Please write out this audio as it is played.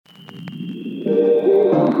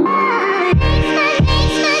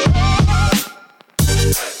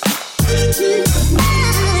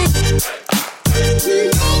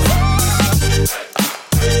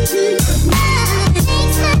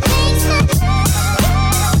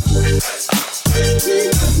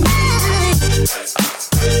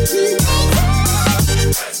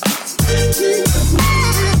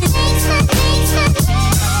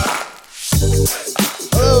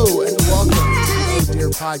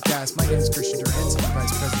Podcast. My name is Christian Durant, Senior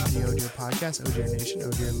Vice President of the Oh Dear Podcast, Oh Dear Nation,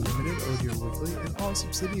 Oh Dear Limited, Oh Dear Weekly, and all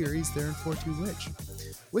subsidiaries there in 42 Which.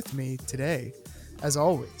 With me today, as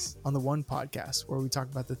always, on the One Podcast, where we talk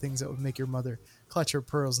about the things that would make your mother clutch her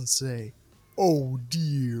pearls and say, "Oh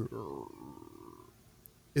dear,"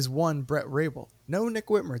 is one Brett Rabel. No Nick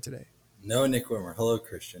Whitmer today. No Nick Whitmer. Hello,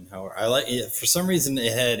 Christian. How are I like it? For some reason,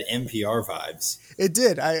 it had NPR vibes. It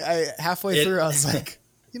did. I halfway through, I was like,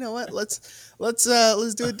 you know what? Let's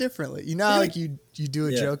do it differently. You know, how, like you do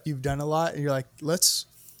a joke you've done a lot, and you're like,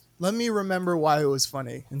 let me remember why it was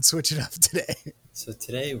funny and switch it up today. So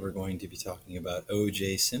today we're going to be talking about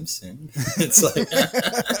O.J. Simpson. It's like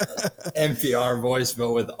NPR voice,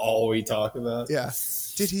 but with all we talk about. Yeah.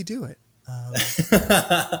 Did he do it?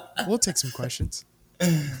 We'll take some questions.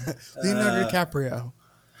 Leonardo DiCaprio,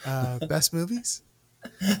 best movies,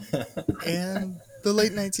 and the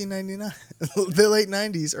late 1999, the late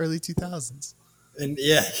 90s, early 2000s. And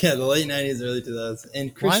yeah, the late 90s, early 2000s.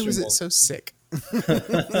 And Christian, why was it so sick?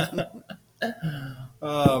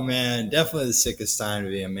 Oh man, definitely the sickest time to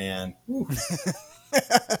be a man.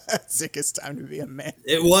 Sickest time to be a man.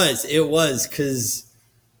 It was because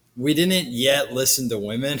we didn't yet listen to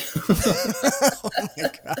women. Oh my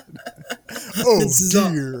god. Oh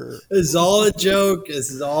dear. This is all a joke. This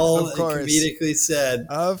is all comedically said.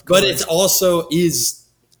 Of course. But it's also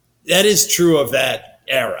that is true of that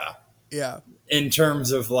era. Yeah. In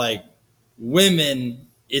terms of like women,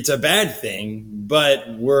 it's a bad thing,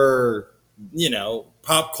 but we're,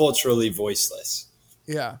 pop culturally voiceless.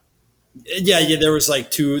 Yeah. Yeah, there was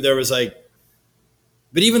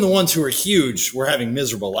but even the ones who were huge were having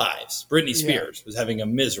miserable lives. Britney Spears was having a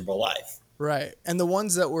miserable life. Right. And the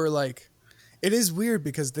ones that were like, it is weird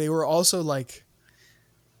because they were also like,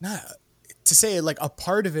 not to say it like a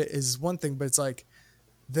part of it is one thing, but it's like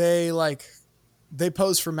they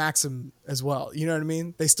posed for Maxim as well. You know what I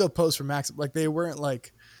mean? They still posed for Maxim. Like they weren't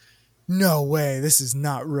like, no way, this is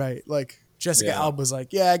not right. Like Jessica Alba's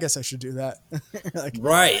like, yeah, I guess I should do that. Like,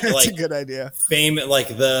 right. That's like a good idea. Like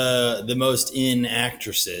the most in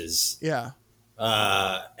actresses. Yeah.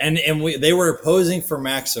 And they were posing for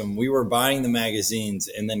Maxim. We were buying the magazines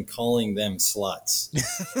and then calling them sluts.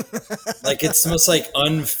 Like it's almost like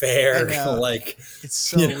unfair. Like it's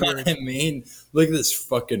so weird. What I mean? Look at this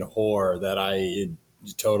fucking whore that I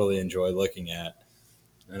totally enjoy looking at,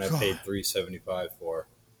 and I paid $3.75 for.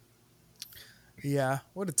 Yeah,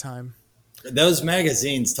 what a time. Those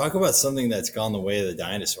magazines, talk about something that's gone the way of the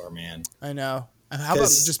dinosaur, man. I know. And how about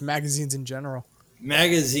just magazines in general?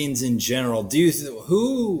 Magazines in general.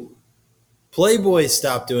 Playboy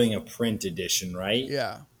stopped doing a print edition, right?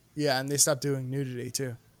 Yeah. Yeah, and they stopped doing nudity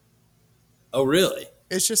too. Oh, really?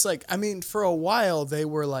 It's just like, I mean, for a while they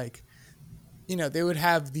were like, they would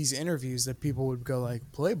have these interviews that people would go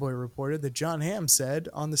like, Playboy reported that John Hamm said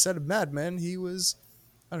on the set of Mad Men he was,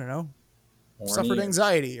 I don't know, suffered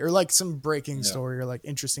anxiety or like some breaking story or like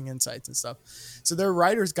interesting insights and stuff. So their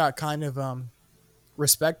writers got kind of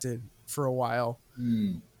respected for a while.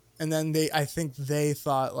 And then I think they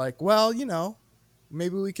thought like, well,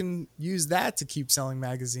 maybe we can use that to keep selling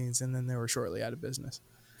magazines. And then they were shortly out of business.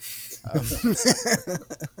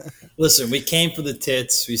 Listen, we came for the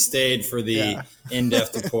tits. We stayed for the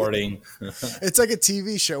in-depth reporting. It's like a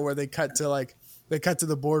TV show where they cut to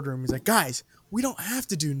the boardroom. He's like, guys, we don't have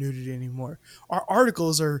to do nudity anymore. Our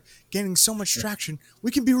articles are gaining so much traction. We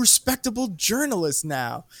can be respectable journalists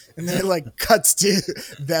now. And then it like cuts to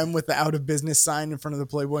them with the out of business sign in front of the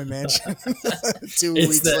Playboy Mansion 2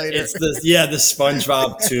 weeks later. It's the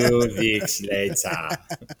SpongeBob 2 weeks later.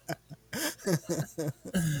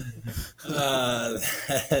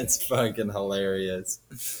 That's fucking hilarious.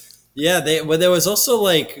 Yeah, but there was also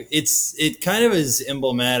like it kind of is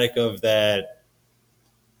emblematic of that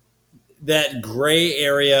gray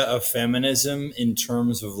area of feminism in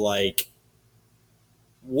terms of like,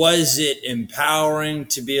 was it empowering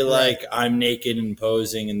to be like, I'm naked and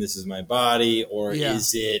posing and this is my body, or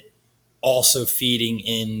is it also feeding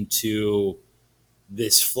into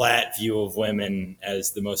this flat view of women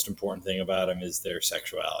as the most important thing about them is their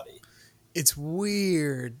sexuality? It's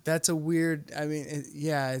weird. That's a weird, I mean,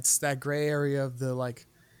 it's that gray area of the like,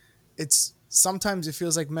 sometimes it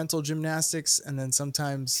feels like mental gymnastics, and then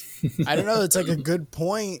sometimes I don't know. It's like a good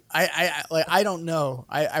point. I don't know.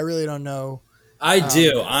 I really don't know. I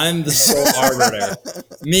do. I'm the sole arbiter.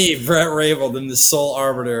 Me, Brett Rabel, I'm the sole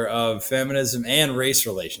arbiter of feminism and race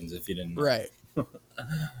relations. If you didn't know. Right.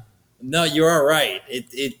 No, you are right.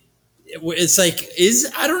 It's like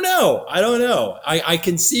I don't know. I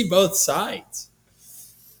can see both sides.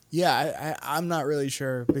 Yeah, I'm not really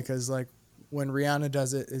sure because like when Rihanna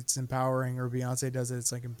does it, it's empowering, or Beyonce does it,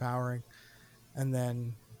 it's like empowering. and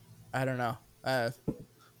then I don't know. I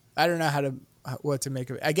don't know what to make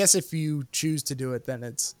of it. I guess if you choose to do it, then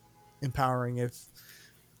it's empowering. If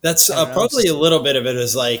That's I don't know, probably a little bit of it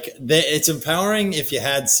is like it's empowering if you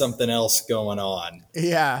had something else going on.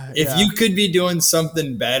 yeah, If yeah, you could be doing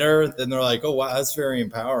something better, then they're like, oh, wow, that's very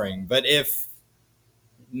empowering. But if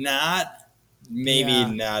not, maybe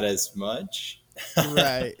yeah, not as much.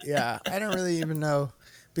 right, yeah. I don't really even know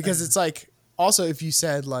because it's like also if you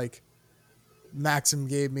said like Maxim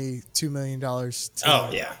gave me $2 million Oh, to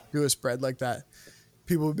yeah. do a spread like that,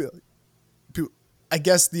 people would be like, people, I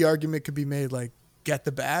guess the argument could be made like get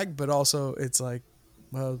the bag, but also it's like,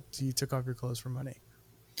 well, you took off your clothes for money.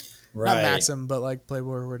 Not Right. Maxim, but like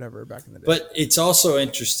Playboy or whatever back in the day. But it's also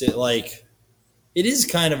interesting, like, it is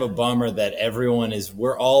kind of a bummer that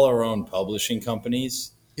we're all our own publishing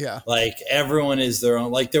companies. Yeah, Like, everyone is their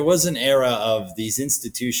own. Like, there was an era of these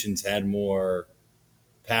institutions had more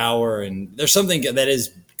power, and there's something that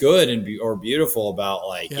is good or beautiful about,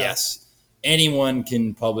 like, yeah, yes, anyone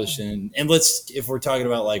can publish. And if we're talking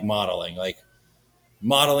about like modeling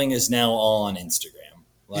is now all on Instagram.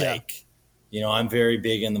 yeah. Like, I'm very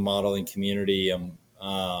big in the modeling community. And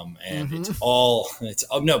Mm-hmm.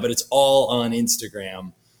 but it's all on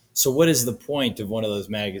Instagram. So what is the point of one of those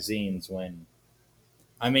magazines when,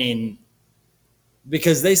 I mean,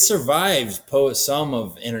 because they survived some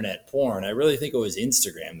of internet porn. I really think it was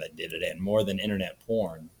Instagram that did it, and more than internet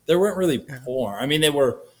porn. There weren't really Yeah. porn. I mean, they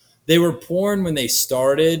were porn when they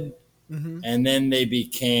started, Mm-hmm. and then they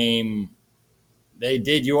became. They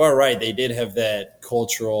did. You are right. They did have that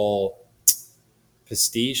cultural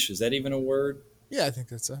pastiche. Is that even a word? Yeah, I think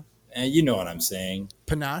that's a And you know what I'm saying.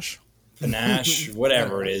 panache. Panache,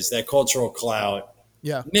 whatever it is, that cultural clout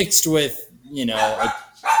Yeah, mixed with,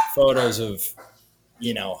 photos of,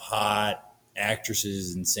 hot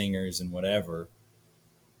actresses and singers and whatever.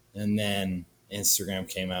 And then Instagram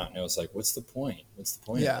came out and it was like, what's the point? What's the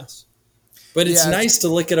point yeah, of this? But it's yeah, nice to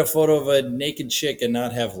look at a photo of a naked chick and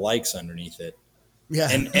not have likes underneath it. yeah,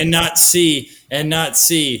 And not see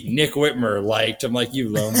Nick Whitmer liked. I'm like, you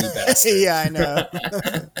lonely bastard. yeah. I know.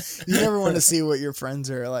 You never want to see what your friends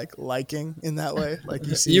are like liking in that way. Like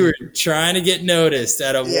you see, You were trying to get noticed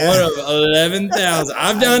out of Yeah. one of 11,000.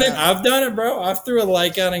 I've done it. know. I've done it, bro. I threw a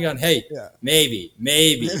like out and gone, hey, Yeah. maybe.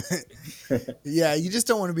 Yeah, you just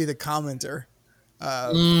don't want to be the commenter.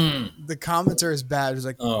 The commenter is bad. It's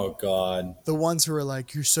like Oh God. the ones who are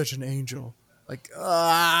like, "You're such an angel." Like,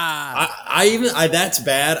 That's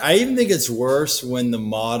bad. I even think it's worse when the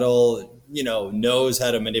model, knows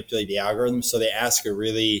how to manipulate the algorithm. So they ask a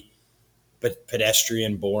really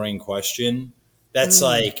pedestrian, boring question. That's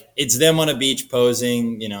like, it's them on a beach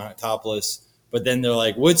posing, topless. But then they're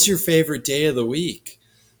like, what's your favorite day of the week?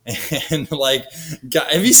 And like,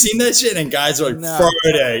 have you seen that shit? And guys are like, No.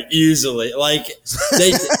 Friday, easily. Like,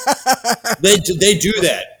 they they do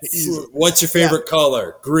that. Easily. What's your favorite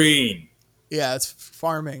color? Green. Yeah, it's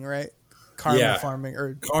farming, right? Karma Yeah. farming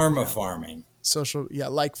or Karma farming. social, yeah,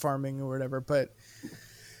 like farming or whatever. But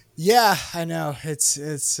yeah, I know it's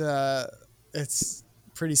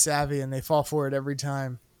pretty savvy, and they fall for it every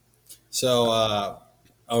time. So,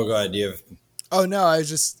 oh god, do you have? Oh no, I was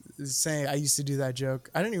just saying I used to do that joke.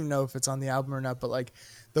 I don't even know if it's on the album or not, but like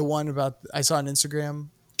the one about I saw on Instagram.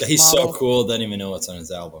 He's model. so cool. Doesn't even know what's on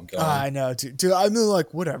his album. Go on. I know, dude. I mean,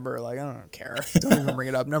 like whatever. Like I don't care. Don't even bring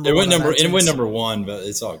it up. It went on iTunes. number one, but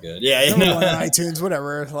it's all good. Yeah, Number one on iTunes.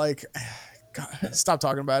 Whatever. Like, God, stop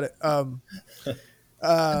talking about it.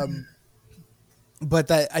 But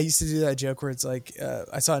that I used to do that joke where it's like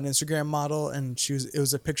I saw an Instagram model and it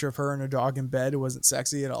was a picture of her and her dog in bed. It wasn't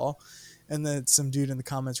sexy at all. And then some dude in the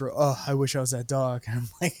comments wrote, "Oh, I wish I was that dog." And I'm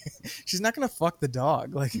like, "She's not gonna fuck the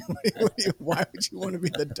dog. Like, why would you want to be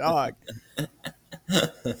the dog?"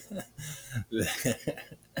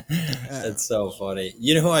 That's so funny.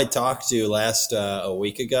 You know who I talked to last a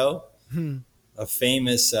week ago? A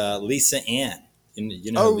famous Lisa Ann.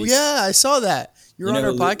 You know Oh Lisa, yeah, I saw that. You're You on know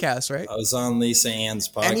her who podcast, right? I was on Lisa Ann's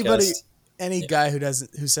podcast. Any guy who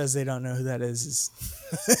says they don't know who that is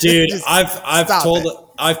Dude, just I've stop told it.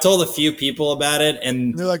 I've told a few people about it,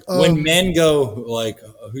 and They're like, when men go like,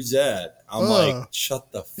 "Who's that?" I'm Ugh. like,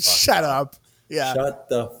 "Shut the fuck Shut up. Yeah. Shut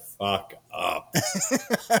the fuck up."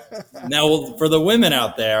 Now, for the women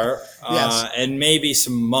out there, Yes. and maybe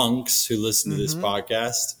some monks who listen to this Mhm.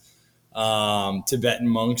 podcast, Tibetan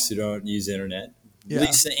monks who don't use internet, Yeah.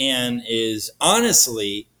 Lisa Ann is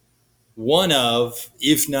honestly one of,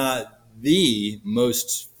 if not the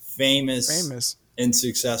most famous and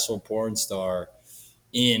successful porn star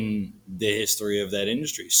in the history of that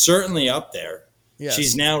industry. Certainly up there. Yes. She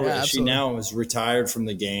Yeah, now absolutely. is retired from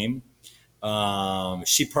the game.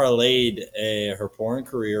 She parlayed her porn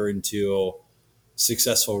career into a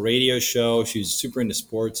successful radio show. She was super into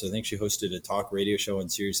sports. I think she hosted a talk radio show on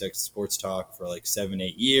Sirius X Sports Talk for like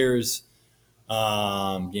 7-8 years.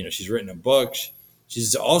 She's written a book.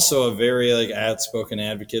 She's also a very like outspoken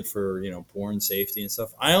advocate for, porn safety and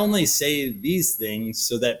stuff. I only say these things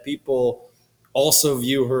so that people also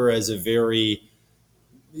view her as a very,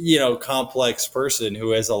 complex person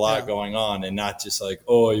who has a lot going on, and not just like,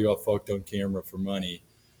 oh, you got fucked on camera for money.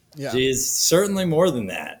 Yeah. She's certainly more than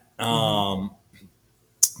that. But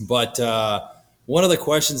one of the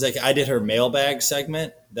questions, like, I did her mailbag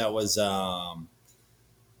segment that was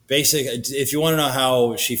basic. If you want to know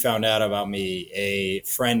how she found out about me, a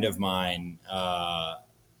friend of mine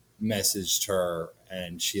messaged her,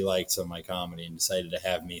 and she liked some of my comedy and decided to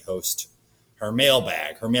have me host her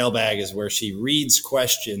mailbag. Her mailbag is where she reads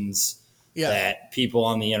questions that people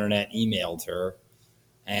on the internet emailed her,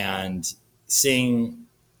 and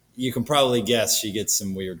you can probably guess she gets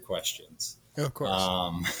some weird questions. Of course.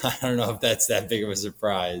 I don't know if that's that big of a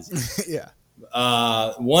surprise. Yeah.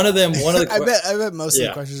 One of the I bet most of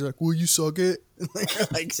the questions are like, will you suck it?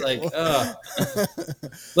 It's like,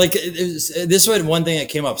 like this was one thing that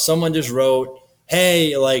came up. Someone just wrote,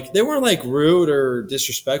 hey, like, they weren't like rude or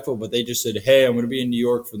disrespectful, but they just said, hey, I'm going to be in New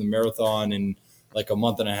York for the marathon in like a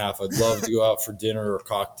month and a half. I'd love to go out for dinner or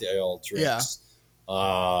cocktail drinks.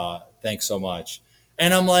 Yeah. Thanks so much.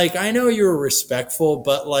 And I'm like, I know you're respectful,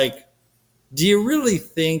 but like, do you really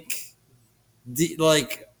think,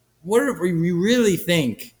 what do we really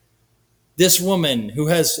think this woman who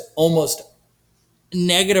has almost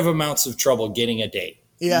negative amounts of trouble getting a date?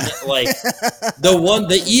 Yeah. Like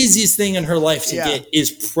the easiest thing in her life to get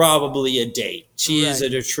is probably a date. She is a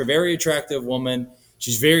very attractive woman.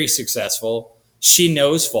 She's very successful. She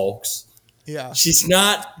knows folks. Yeah. She's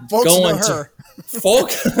not folks going know her.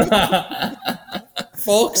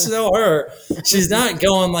 Folks know her. She's not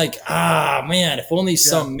going like, man, if only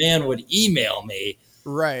some man would email me.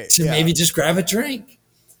 Right. To maybe just grab a drink.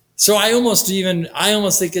 So I almost think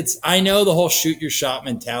I know the whole shoot your shot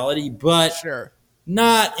mentality, but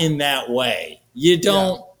not in that way. You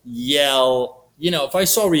don't yell. If I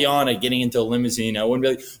saw Rihanna getting into a limousine, I wouldn't be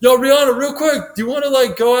like, yo, Rihanna, real quick, do you want to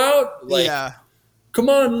like go out? Like, come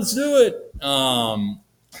on, let's do it.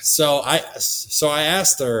 So I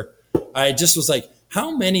asked her, I just was like,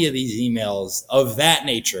 how many of these emails of that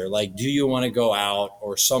nature, like, do you want to go out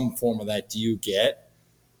or some form of that, do you get?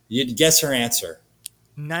 You'd guess her answer.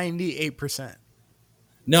 98%.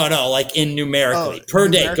 No, like in numerically. Per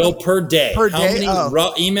day. Go per day. Per how day? Many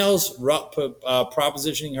emails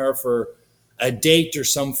propositioning her for a date or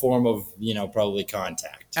some form of, probably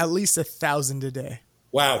contact? At least 1,000 a day.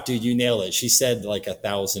 Wow, dude, you nailed it. She said like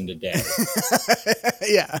 1,000 a day.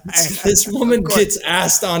 Yeah. This woman gets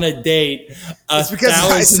asked on a date. It's because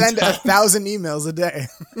I send 1,000 emails a day.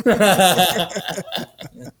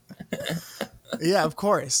 Yeah, of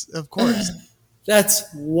course. That's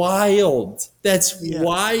wild.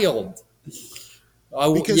 Wild.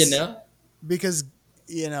 Because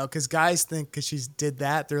guys think because she did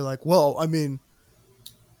that, they're like, well, I mean,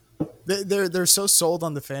 they're so sold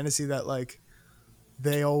on the fantasy that like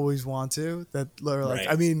they always want to, that they're like,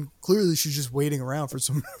 I mean, clearly she's just waiting around for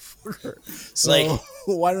someone for her. So like,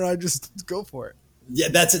 why don't I just go for it? Yeah,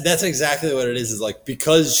 that's exactly what it is. Is like,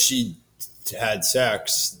 because she had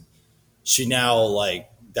sex, she now like,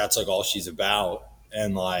 that's like all she's about.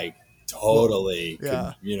 And like, totally,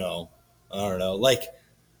 I don't know. Like,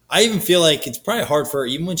 I even feel like it's probably hard for her,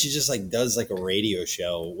 even when she just like does like a radio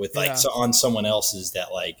show with like on someone else's,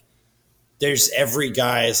 that like, there's every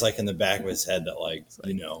guy is like in the back of his head that like,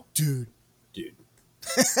 dude, dude,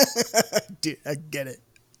 I get it.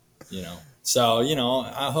 So,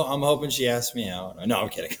 I'm hoping she asks me out. No, I'm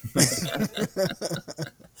kidding.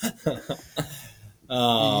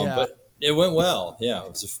 But it went well. Yeah, it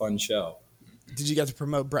was a fun show. Did you get to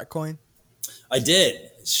promote Brett Coin? I did.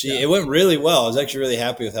 It went really well. I was actually really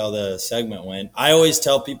happy with how the segment went. I always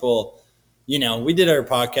tell people, we did our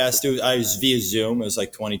podcast. I was via Zoom. It was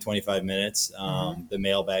like 20, 25 minutes, the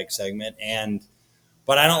mailbag segment.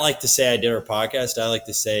 But I don't like to say I did our podcast. I like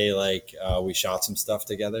to say like we shot some stuff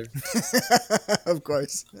together. Of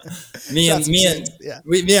course. Me and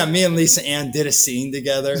Lisa Ann did a scene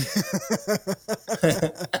together.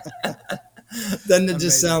 Then it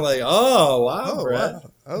just sound like, oh wow, Brett.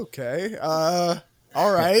 Wow. Okay. All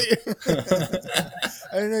right.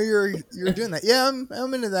 I didn't know you were doing that. Yeah,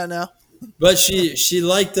 I'm into that now. But she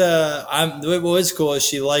liked what was cool is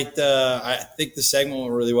she liked I think the segment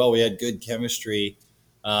went really well. We had good chemistry,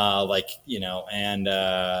 and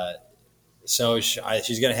So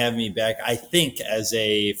she's going to have me back, I think, as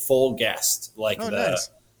a full guest, like Oh, nice.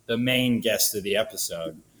 the main guest of the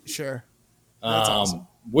episode. Sure. That's awesome.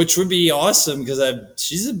 Which would be awesome because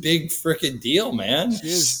she's a big freaking deal, man. She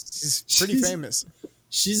is. She's pretty famous.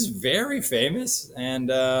 She's very famous, and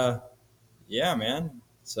yeah, man.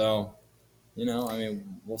 So, I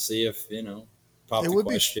mean, we'll see if pop the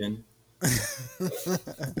question.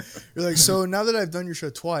 You're like, so now that I've done your show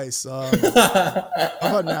twice, how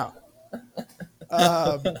about now?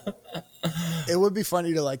 It would be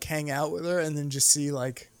funny to like hang out with her and then just see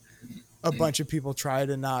like a bunch of people try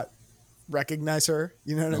to not recognize her.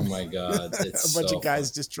 You know what I mean? Oh my God. A bunch of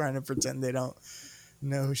guys just trying to pretend they don't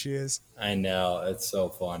know who she is. I know. It's so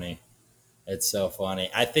funny. It's so funny.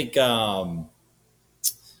 I think, what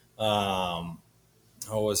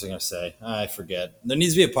was I going to say? I forget. There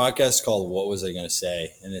needs to be a podcast called What Was I Going to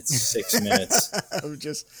Say? And it's 6 minutes. I'm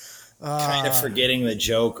just kind of forgetting the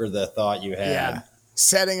joke or the thought you had. Yeah.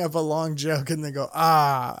 Setting up a long joke and then go,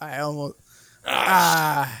 I almost,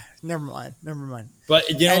 never mind. But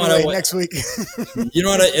you know anyway, what? Next week. You know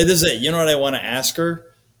what? You know what I want to ask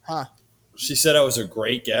her? Huh? She said I was a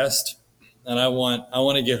great guest, and I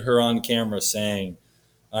want to get her on camera saying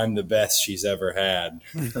I'm the best she's ever had.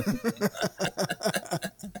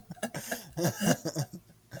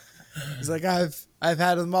 He's like, I've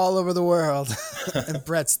had them all over the world, and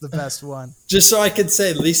Brett's the best one. Just so I could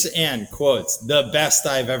say, Lisa Ann quotes, the best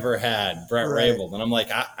I've ever had, Brett Rabel. And I'm like,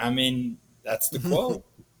 I mean, that's the quote.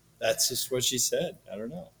 That's just what she said. I don't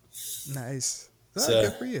know. Nice.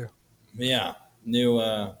 Good for you. Yeah.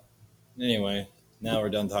 Anyway, now we're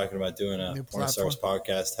done talking about doing a Porn Stars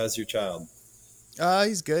podcast. How's your child?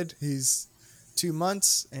 He's good. He's 2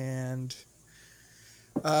 months and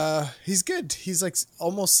he's good. He's like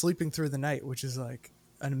almost sleeping through the night, which is like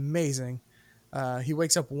an amazing. He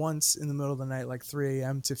wakes up once in the middle of the night, like 3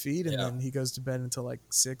 a.m. to feed, and then he goes to bed until like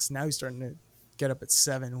 6. Now he's starting to get up at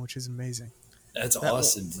 7, which is amazing. That's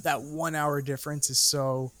awesome. That 1 hour difference is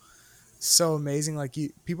so amazing. Like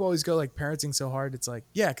people always go like parenting so hard. It's like,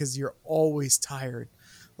 yeah, because you're always tired.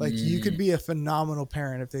 Like you could be a phenomenal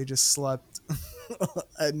parent if they just slept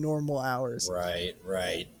at normal hours. Right.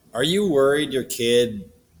 Are you worried your kid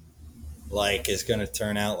like is going to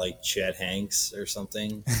turn out like Chet Hanks or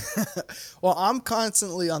something? Well, I'm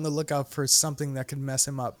constantly on the lookout for something that could mess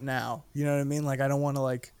him up now. You know what I mean? Like I don't want to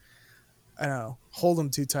like, I don't know, hold him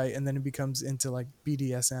too tight and then it becomes into like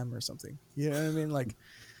BDSM or something. You know what I mean?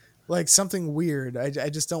 Like something weird. I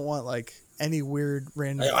just don't want like any weird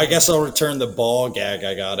random. I guess I'll return the ball gag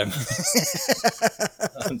I got him.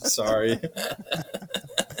 I'm sorry.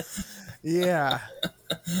 Yeah.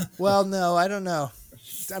 Well, no, I don't know.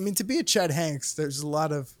 I mean, to be a Chet Hanks, there's a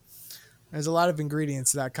lot of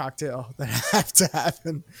ingredients to that cocktail that have to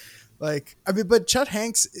happen. Like, I mean, but Chet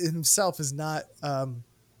Hanks himself is not.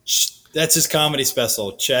 That's his comedy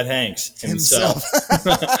special, Chet Hanks himself.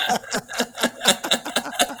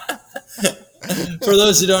 For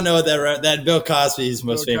those who don't know what that Bill Cosby's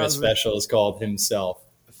most famous special is called Himself.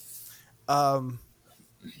 But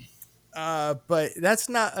that's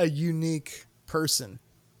not a unique person.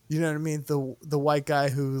 You know what I mean? The white guy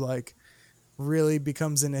who like really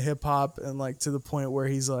becomes into hip hop and like to the point where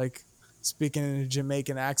he's like speaking in a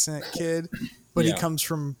Jamaican accent kid, but he comes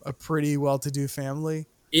from a pretty well-to-do family.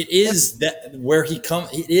 It is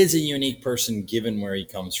It is a unique person given where he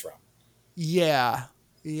comes from. Yeah.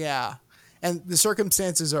 And the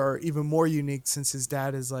circumstances are even more unique since his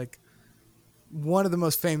dad is like one of the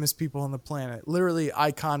most famous people on the planet, literally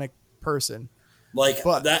iconic person. Like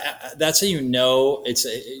that's how you know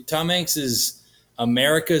Tom Hanks is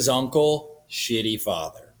America's uncle, shitty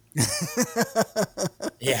father.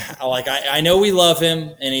 Yeah, like I know we love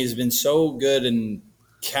him and he's been so good in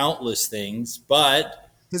countless things, but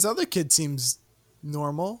his other kid seems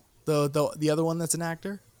normal. The other one that's an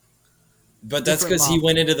actor. But that's because he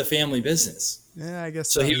went into the family business. Yeah, I guess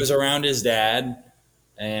so. He was around his dad,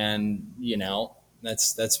 and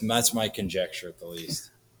that's my conjecture at the least.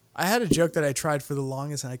 I had a joke that I tried for the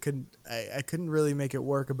longest, and I couldn't really make it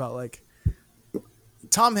work about like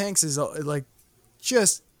Tom Hanks is like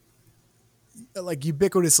just like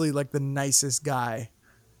ubiquitously like the nicest guy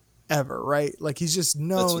ever, right? Like he's just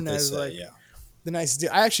known as the nicest dude.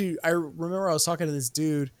 I remember I was talking to this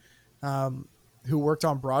dude. Who worked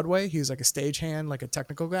on Broadway. He was like a stagehand, like a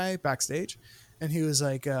technical guy backstage. And he was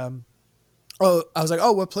like, I was like,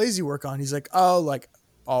 oh, what plays do you work on? He's like, oh, like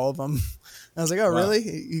all of them. And I was like, oh, wow. Really?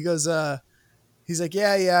 He goes, he's like,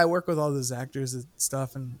 yeah, I work with all those actors and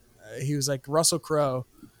stuff. And he was like, Russell Crowe.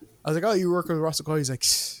 I was like, oh, you work with Russell Crowe? He's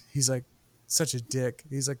like such a dick.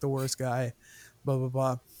 He's like the worst guy, blah, blah,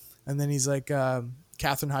 blah. And then he's like, can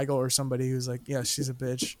Katherine Heigl or somebody who's like, yeah, she's a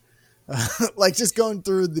bitch. Like just going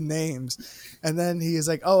through the names. And then he is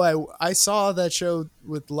like, oh, I saw that show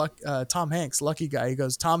with Tom Hanks, Lucky Guy. He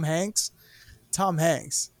goes, Tom Hanks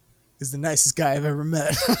is the nicest guy I've ever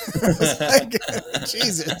met. I was like,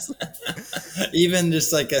 Jesus. Even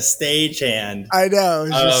just like a stagehand. I know.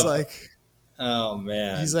 It's just like, oh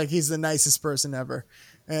man. He's like, he's the nicest person ever.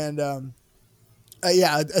 And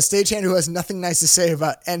yeah, a stagehand who has nothing nice to say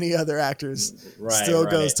about any other actors still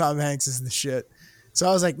goes, Tom Hanks is the shit. So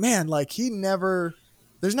I was like, man, like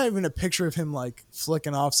there's not even a picture of him like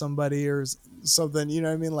flicking off somebody or something. You know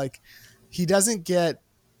what I mean? Like he doesn't get,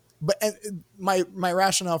 but my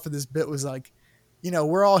rationale for this bit was like, you know,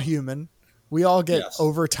 we're all human. We all get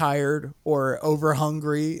overtired or over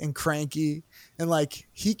hungry and cranky, and like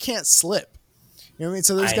he can't slip. You know what I mean?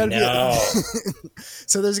 So there's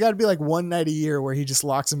got to be like one night a year where he just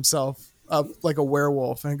locks himself up like a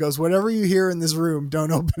werewolf and goes, whatever you hear in this room,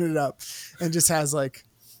 don't open it up, and just has like,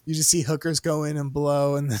 you just see hookers go in and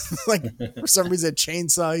blow, and then, like for some reason a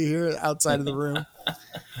chainsaw you hear outside of the room.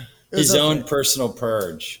 His own personal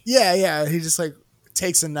purge. Yeah. He just like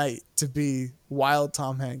takes a night to be wild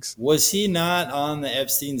Tom Hanks. Was he not on the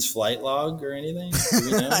Epstein's flight log or anything? Do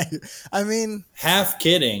we know? I mean, half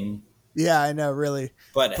kidding. Yeah, I know, really.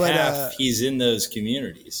 But half he's in those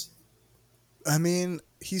communities. I mean,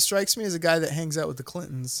 he strikes me as a guy that hangs out with the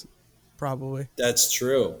Clintons, probably. That's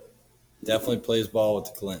true. Definitely plays ball with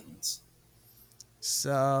the Clintons.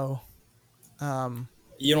 So,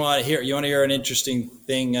 you want to hear an interesting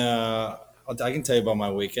thing? I can tell you about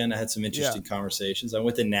my weekend. I had some interesting conversations. I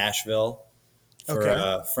went to Nashville for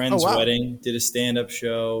a friend's wedding. Did a stand-up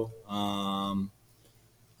show, and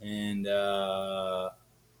I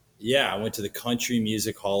went to the Country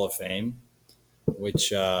Music Hall of Fame,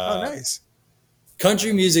 which nice.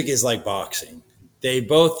 Country music is like boxing. They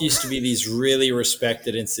both used to be these really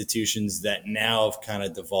respected institutions that now have kind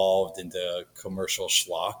of devolved into commercial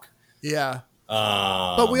schlock. Yeah.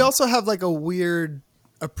 But we also have like a weird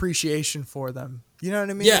appreciation for them. You know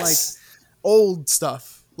what I mean? Yes. Like old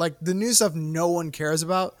stuff. Like the new stuff no one cares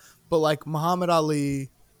about, but like Muhammad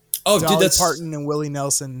Ali, Dolly Parton, and Willie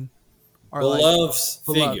Nelson are beloved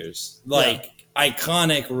figures. Like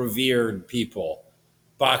iconic, revered people.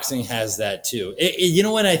 Boxing has that too. You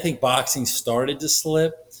know when I think boxing started to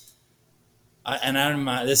slip?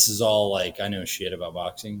 This is all like, I know shit about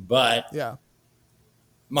boxing, but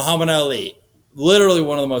Muhammad Ali, literally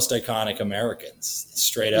one of the most iconic Americans,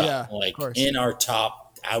 straight up, like in our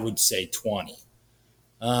top, I would say 20.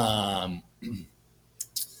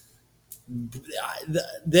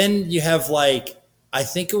 Then you have like, I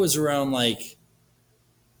think it was around like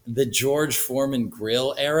the George Foreman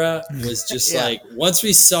grill era was just like, once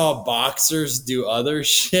we saw boxers do other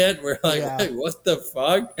shit, we're like, wait, what the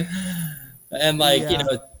fuck? And like, you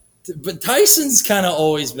know, but Tyson's kind of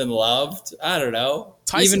always been loved. I don't know.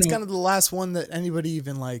 Tyson's kind of the last one that anybody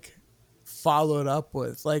even like followed up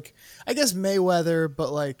with. Like, I guess Mayweather,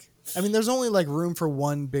 but like, I mean, there's only like room for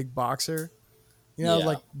one big boxer, you know,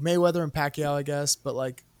 like Mayweather and Pacquiao, I guess. But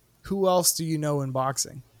like, who else do you know in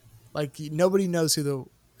boxing? Like, nobody knows who the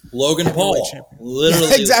Logan Paul,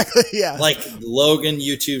 literally, exactly, like Logan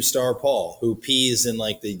YouTube star Paul, who pees in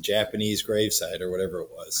like the Japanese gravesite or whatever it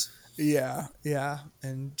was. Yeah,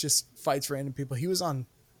 and just fights random people. He was on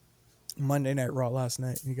Monday Night Raw last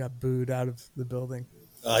night, and he got booed out of the building.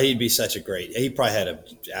 He'd be such a great. He probably had an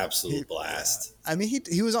absolute blast. I mean,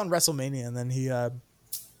 he was on WrestleMania, and then he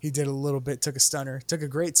did a little bit, took a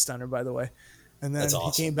great stunner, by the way, and then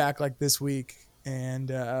he came back like this week. And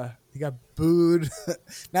he got booed.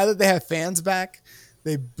 Now that they have fans back,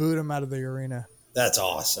 they booed him out of the arena. That's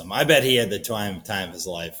awesome. I bet he had the time of his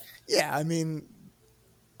life. Yeah, I mean,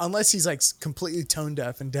 unless he's like completely tone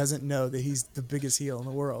deaf and doesn't know that he's the biggest heel in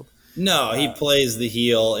the world. No, he plays the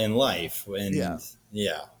heel in life. And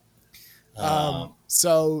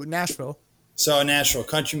So Nashville.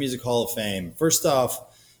 Country Music Hall of Fame. First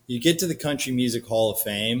off, you get to the Country Music Hall of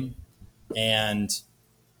Fame, and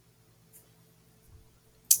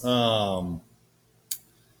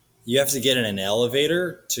you have to get in an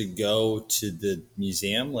elevator to go to the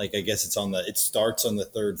museum. Like, I guess it starts on the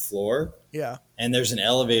third floor. Yeah. And there's an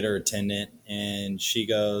elevator attendant, and she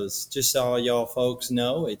goes, just so y'all folks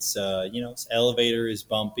know, it's, this elevator is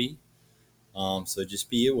bumpy. So just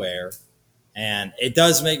be aware. And it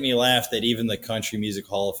does make me laugh that even the Country Music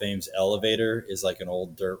Hall of Fame's elevator is like an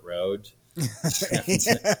old dirt road. Does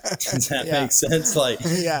that make sense? Like,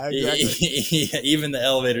 exactly. Even the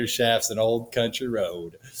elevator shaft's an old country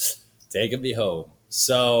road. Taking me home.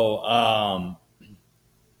 So,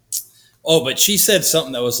 but she said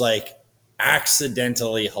something that was like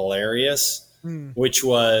accidentally hilarious. which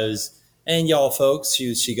was, and y'all folks,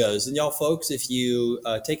 she goes, and y'all folks, if you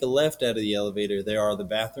take a left out of the elevator, there are the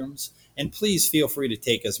bathrooms, and please feel free to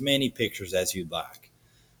take as many pictures as you'd like.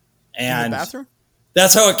 And in the bathroom?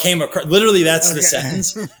 That's how it came across. Literally, that's the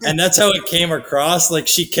sentence. And that's how it came across. Like,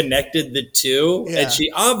 she connected the two, and she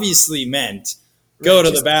obviously meant go to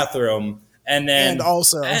the bathroom. And then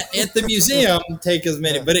also at the museum, take as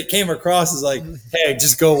many. But it came across as like, hey,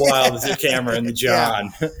 just go wild with your camera and the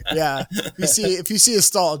John. Yeah. If you see a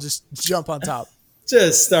stall, just jump on top.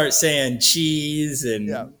 Just start saying cheese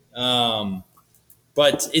and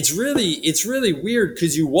but it's really weird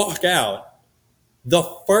because you walk out, the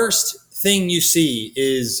first thing you see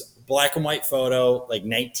is black and white photo, like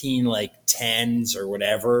 10s or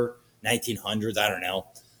whatever, 1900s, I don't know,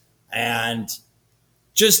 and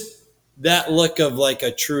just that look of like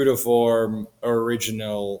a true to form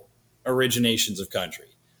originations of country.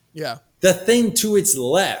 Yeah. The thing to its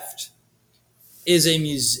left is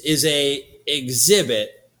a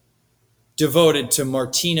exhibit devoted to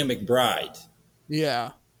Martina McBride.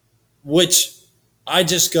 Yeah. Which I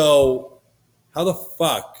just go, how the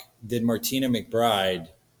fuck did Martina McBride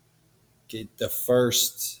get the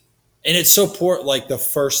first? And it's so poor, like the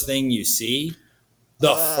first thing you see,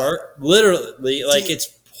 literally, like it's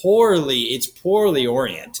poorly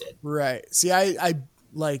oriented. Right. See, I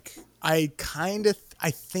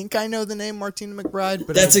think I know the name Martina McBride,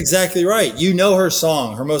 but that's exactly right. You know her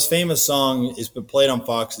song. Her most famous song has been played on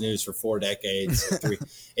Fox News for 4 decades.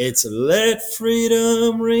 It's "Let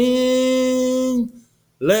Freedom Ring,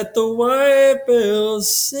 Let the White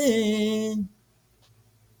Bells Sing,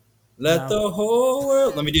 Let the whole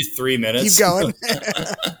world." Let me do 3 minutes. Keep going.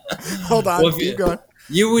 Hold on. Keep going.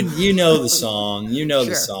 You know the song. You know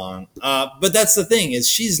the song. But that's the thing is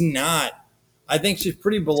she's not. I think she's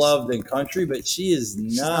pretty beloved in country, but she's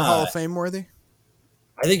not Hall of Fame worthy.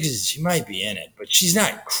 I think she might be in it, but she's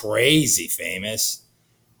not crazy famous.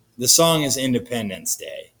 The song is Independence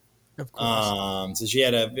Day. Of course. So she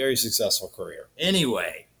had a very successful career.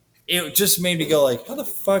 Anyway, it just made me go like, how the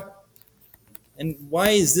fuck? And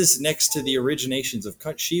why is this next to the originations of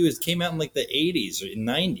country? She came out in like the 80s or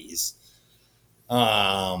 90s.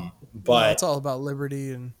 But it's all about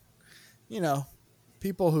liberty and,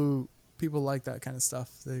 people like that kind of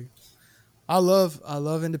stuff. I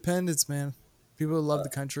love independence, man. People who love the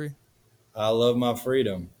country. I love my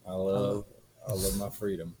freedom. I love my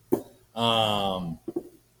freedom.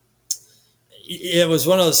 It was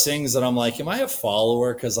one of those things that I'm like, am I a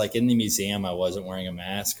follower? Because like in the museum, I wasn't wearing a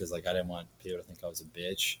mask because like I didn't want people to think I was a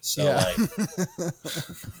bitch. So I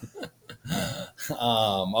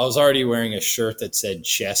was already wearing a shirt that said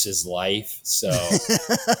 "Chess is life." So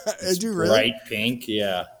I do really bright pink,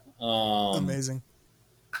 yeah. Amazing.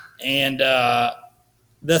 And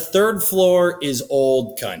the third floor is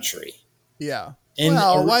old country. Yeah. And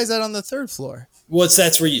why is that on the third floor?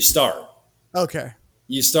 That's where you start. Okay.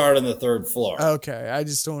 You start on the third floor. Okay. I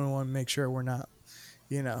just don't want to make sure we're not,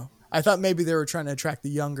 I thought maybe they were trying to attract the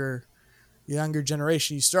younger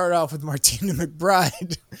generation. You start off with Martina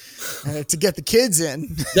McBride to get the kids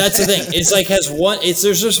in. That's the thing. It's like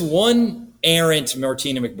there's just one errant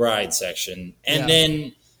Martina McBride section. And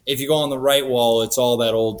then if you go on the right wall, it's all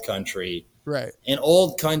that old country. Right. And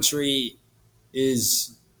old country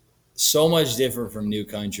is so much different from new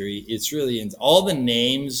country. It's really, all the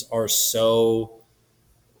names are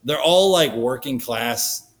they're all like working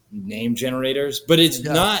class name generators, but it's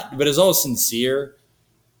not, but it's all sincere.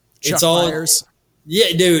 Chuck Myers.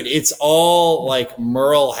 Yeah, dude, it's all like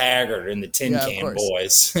Merle Haggard and the Tin Can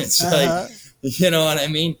Boys. It's like, you know what I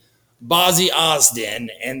mean? Bozzy Osden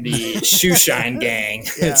and the Shoeshine Gang.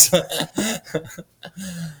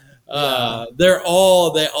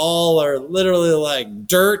 They all are literally like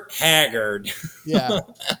dirt haggard. Yeah.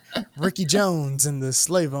 Ricky Jones and the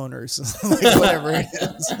slave owners, like whatever it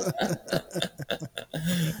is.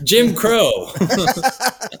 Jim Crow.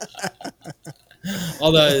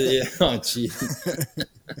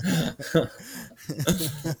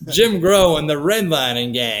 Jim Crow and the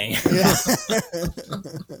Redlining Gang. Yeah.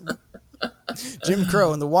 Jim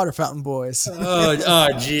Crow and the Water Fountain Boys. Gee. Oh,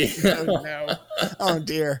 no. Oh,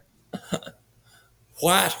 dear.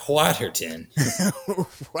 White Whiterton.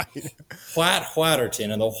 White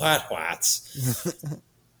Whiterton and the White Whites.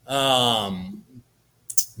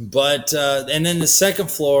 But and then the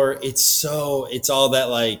second floor, it's all that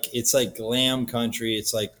like, it's like glam country.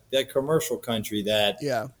 It's like that commercial country that,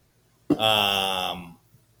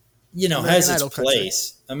 has its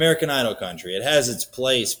place. Country. American Idol country. It has its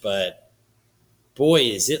place, but boy,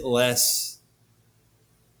 is it less.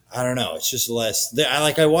 I don't know. It's just less.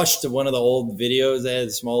 I watched one of the old videos that had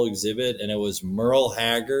a small exhibit, and it was Merle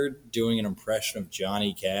Haggard doing an impression of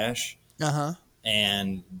Johnny Cash, Uh-huh.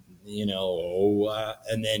 and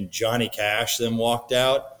and then Johnny Cash then walked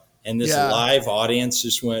out, and this Yeah. live audience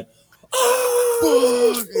just went,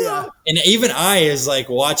 "Oh!" Yeah. And even I, is like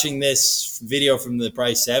watching this video from the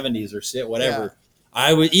probably 70s or shit, whatever.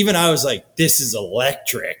 I was like, "This is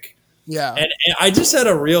electric." Yeah. And I just had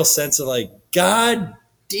a real sense of like, God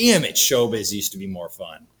damn it, showbiz used to be more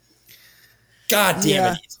fun. God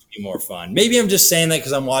damn it, used to be more fun. Maybe I'm just saying that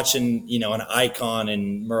because I'm watching, an icon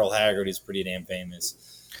in Merle Haggard who's pretty damn famous.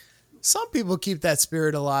 Some people keep that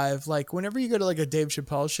spirit alive. Like whenever you go to like a Dave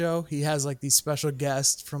Chappelle show, he has like these special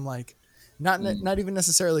guests from like not even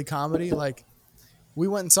necessarily comedy. Like we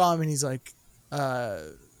went and saw him, and he's like,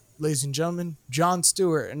 "Ladies and gentlemen, Jon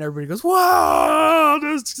Stewart," and everybody goes, "Wow,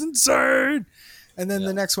 that's insane!" And then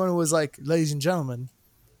the next one was like, "Ladies and gentlemen,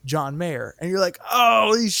 John Mayer," and you're like,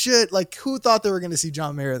 "Holy shit!" Like who thought they were going to see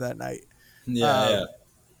John Mayer that night? Yeah.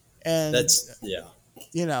 And That's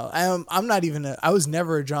I'm not even I was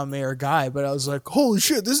never a John Mayer guy, but I was like, holy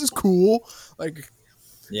shit, this is cool. Like,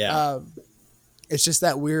 it's just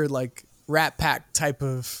that weird, like Rat Pack type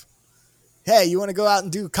of, hey, you want to go out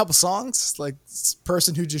and do a couple songs? Like this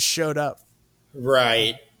person who just showed up.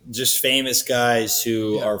 Right. Just famous guys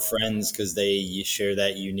who are friends because they share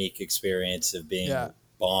that unique experience of being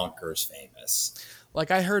bonkers famous. Like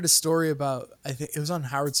I heard a story about, I think it was on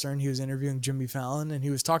Howard Stern. He was interviewing Jimmy Fallon, and he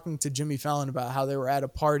was talking to Jimmy Fallon about how they were at a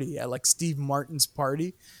party at like Steve Martin's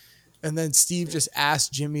party. And then Steve just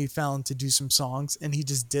asked Jimmy Fallon to do some songs, and he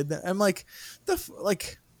just did that. I'm like,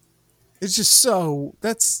 it's just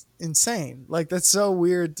that's insane. Like, that's so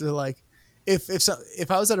weird to like, if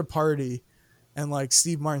I was at a party and like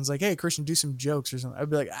Steve Martin's like, hey, Christian, do some jokes or something, I'd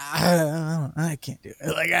be like, I can't do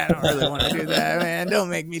it. Like, I don't really want to do that, man. Don't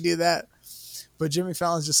make me do that. But Jimmy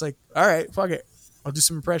Fallon's just like, all right, fuck it. I'll do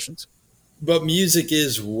some impressions. But music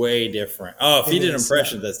is way different. Oh, if he did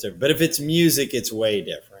impressions, that's different. But if it's music, it's way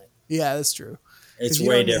different. Yeah, that's true. It's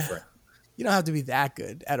way different. You don't have to be that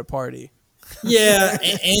good at a party. Yeah,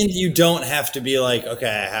 and you don't have to be like, okay,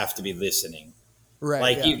 I have to be listening. Right.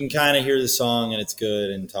 Like you can kind of hear the song and it's good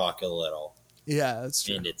and talk a little. Yeah, that's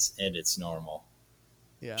true. And it's normal.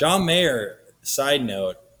 Yeah. John Mayer, side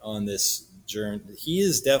note on this journey, he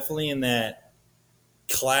is definitely in that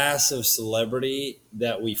class of celebrity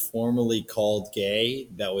that we formerly called gay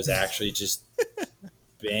that was actually just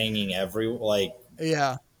banging that we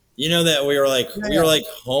were like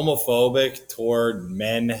homophobic toward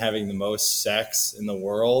men having the most sex in the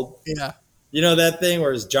world. Yeah. You know that thing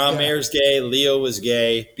where John Mayer's gay, Leo was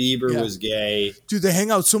gay, Bieber was gay. Dude, they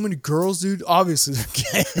hang out with so many girls, dude. Obviously they're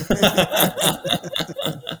gay.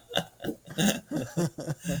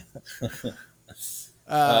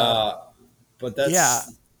 But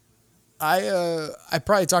that's I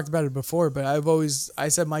probably talked about it before, but I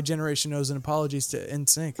said my generation owes an apologies to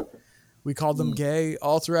NSYNC. We called them gay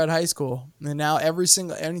all throughout high school, and now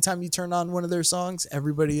anytime you turn on one of their songs,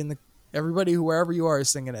 everybody who wherever you are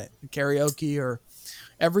is singing it, karaoke, or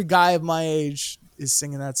every guy of my age is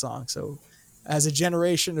singing that song. So, as a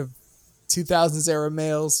generation of 2000s era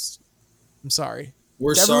males, I'm sorry.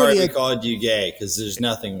 We're sorry we called you gay because there's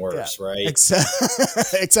nothing worse, right?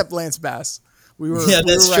 Except Lance Bass.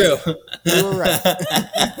 That's true. We were right.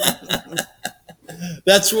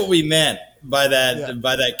 That's what we meant by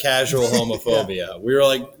that casual homophobia. Yeah. We were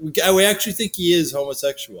like, we actually think he is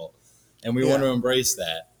homosexual, and we want to embrace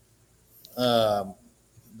that.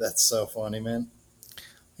 That's so funny, man.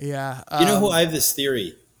 Yeah. You know who I have this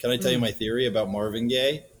theory. Can I tell you my theory about Marvin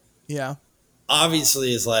Gaye? Yeah.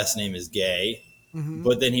 Obviously, his last name is Gay,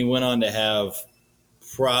 but then he went on to have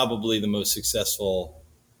probably the most successful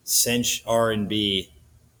R&B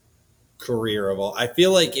career of all. I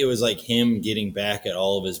feel like it was like him getting back at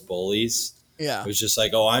all of his bullies. Yeah. It was just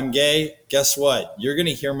like, oh, I'm gay. Guess what? You're going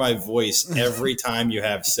to hear my voice every time you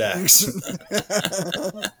have sex.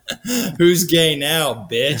 Who's gay now,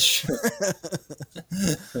 bitch?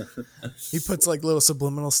 He puts like little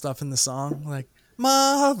subliminal stuff in the song, like,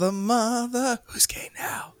 mother, who's gay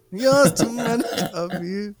now? Yours too many of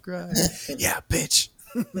you cry. Yeah, bitch.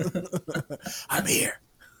 I'm here.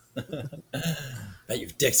 Bet your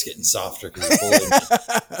dick's getting softer because you're bullying me.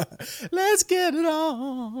 Let's get it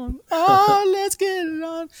on. Oh, let's get it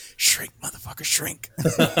on. Shrink, motherfucker, shrink.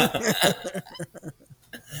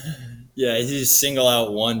 Yeah, he just single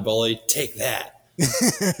out one bully. Take that.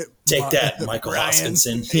 Take that, Michael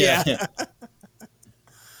Hoskinson. Yeah.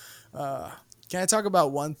 Can I talk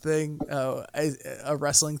about one thing, a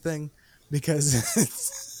wrestling thing?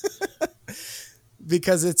 Because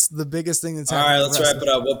because it's the biggest thing that's All happened. right, let's wrap it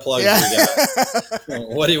up. What plugs do we got?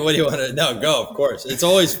 What do you want to? No, go. Of course, it's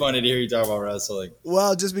always funny to hear you talk about wrestling.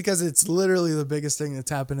 Well, just because it's literally the biggest thing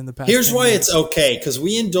that's happened in the past. Here's 10 why years. it's okay, because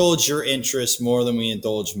we indulge your interest more than we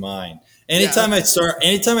indulge mine. Anytime I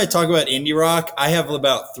talk about indie rock, I have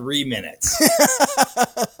about 3 minutes.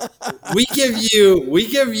 we give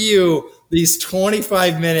you these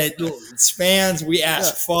 25-minute spans. We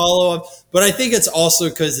ask follow-up, but I think it's also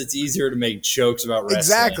because it's easier to make jokes about wrestling.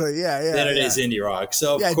 Exactly, than it is indie rock.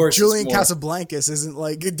 So of course, Julian Casablancas isn't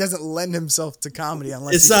like, it doesn't lend himself to comedy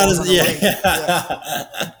unless it's not as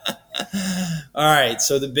All right,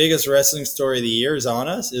 so the biggest wrestling story of the year is upon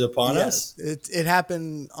us. It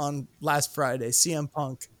happened on last Friday. CM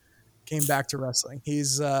Punk came back to wrestling.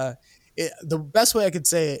 He's the best way I could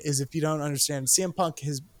say it is, if you don't understand, CM Punk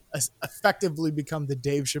has effectively become the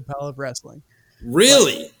Dave Chappelle of wrestling.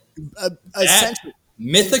 Really? Essentially,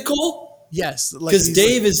 mythical? Yes, because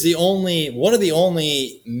Dave is one of the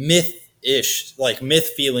only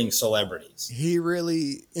myth-feeling celebrities. He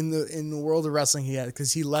really in the world of wrestling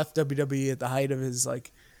because he left WWE at the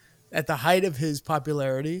height of his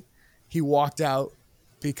popularity. He walked out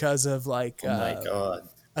because of my God,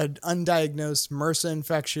 an undiagnosed MRSA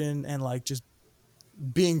infection and just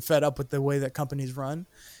being fed up with the way that companies run.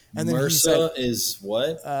 And then MRSA is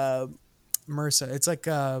what? MRSA. It's like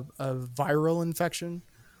a viral infection.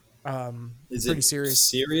 Is pretty serious?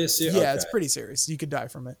 Serious? Yeah, okay. It's pretty serious. You could die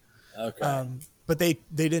from it. Okay. But they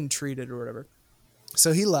didn't treat it or whatever.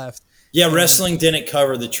 So he left. Yeah, wrestling didn't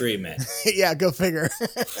cover the treatment. Yeah, go figure.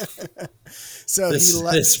 So he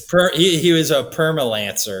left. He was a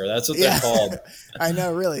permalancer. That's what they're called. I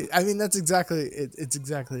know, really. I mean, that's exactly it. It's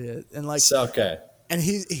exactly it. And okay. And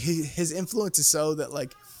his influence is so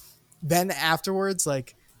that then afterwards,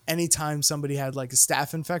 anytime somebody had a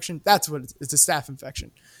staph infection, that's what it's a staph infection.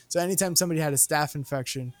 So anytime somebody had a staph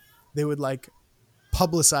infection, they would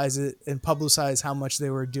publicize it and publicize how much they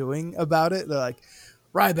were doing about it. They're like,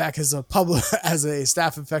 Ryback has a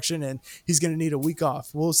staph infection and he's going to need a week off.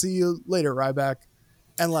 We'll see you later, Ryback.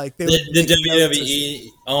 And the WWE,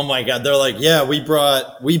 oh my God, they're like, yeah, we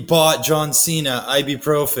bought John Cena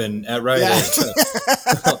ibuprofen at Rite Aid.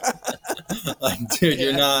 Dude,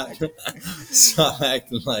 you're not. Stop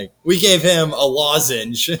acting like we gave him a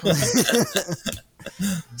lozenge.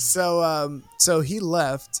 So he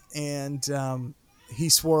left and he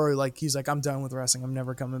swore he's like, I'm done with wrestling. I'm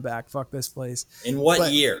never coming back. Fuck this place. In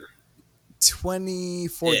what year?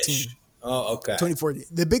 2014. Ish. Oh, okay. 2014.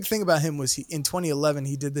 The big thing about him was in 2011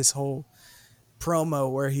 he did this whole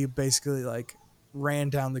promo where he basically ran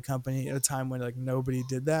down the company at a time when nobody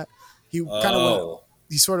did that. He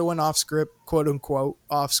sort of went off script, quote unquote,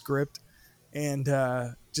 off script, and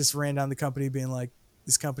just ran down the company, being like,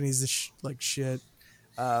 "This company's shit.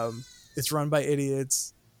 It's run by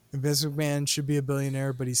idiots. Vince McMahon should be a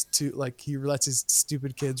billionaire, but he's too he lets his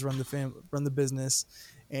stupid kids run the business."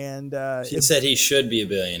 And he said he should be a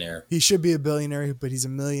billionaire. He should be a billionaire, but he's a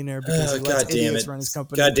millionaire because he lets idiots run his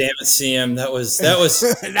company. God damn it, CM! That was the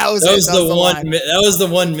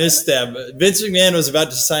one misstep. Vince McMahon was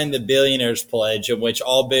about to sign the billionaires pledge, in which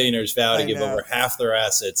all billionaires vow to give over half their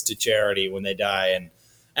assets to charity when they die. And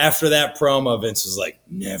after that promo, Vince was like,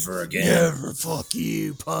 "Never again, never, fuck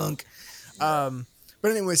you, punk." But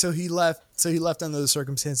anyway, so he left. Under those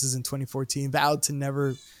circumstances in 2014, vowed to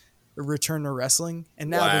never return to wrestling, and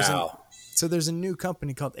now there's a new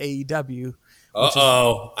company called AEW.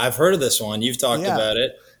 I've heard of this one. You've talked about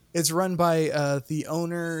it. It's run by the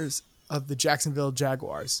owners of the Jacksonville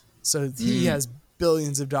Jaguars. So he has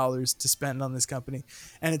billions of dollars to spend on this company,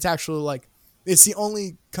 and it's actually it's the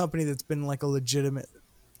only company that's been a legitimate.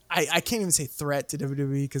 I can't even say threat to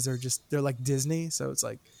WWE because they're like Disney, so it's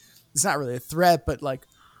it's not really a threat, but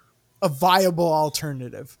a viable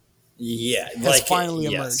alternative. Yeah, has finally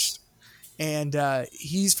emerged. And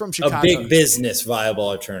he's from Chicago. A big business viable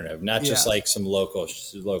alternative, not just some local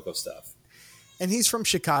stuff. And he's from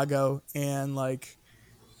Chicago, and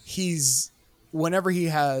he's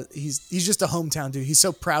just a hometown dude. He's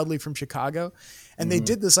so proudly from Chicago, and they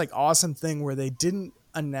did this awesome thing where they didn't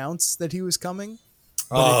announce that he was coming.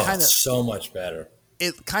 So much better.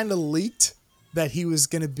 It kind of leaked that he was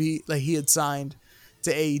going to be he had signed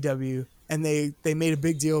to AEW, and they made a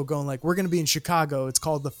big deal going we're going to be in Chicago.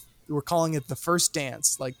 We're calling it The First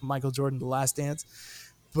Dance, like Michael Jordan, The Last Dance.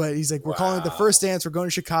 But he's we're calling it The First Dance. We're going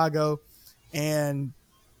to Chicago, and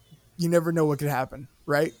you never know what could happen,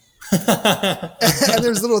 right? And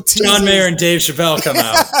there's little teasers. John Mayer and Dave Chappelle come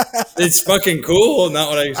out. It's fucking cool. Not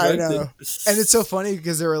what I expected. I know. And it's so funny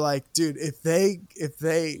because they were like, dude, if they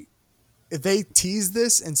if they tease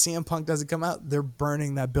this and CM Punk doesn't come out, they're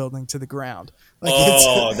burning that building to the ground. Like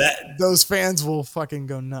those fans will fucking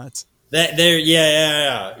go nuts.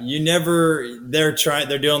 You never. They're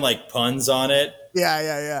doing like puns on it.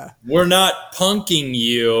 Yeah. We're not punking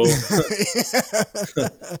you.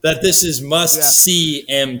 That this is must see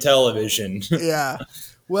M television. Yeah.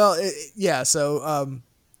 Well, So,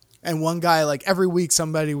 and one guy, like every week,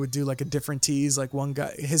 somebody would do like a different tease. Like one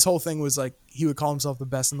guy, his whole thing was like he would call himself the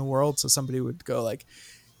best in the world. So somebody would go like,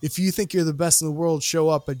 if you think you're the best in the world, show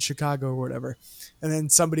up in Chicago or whatever. And then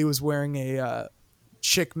somebody was wearing a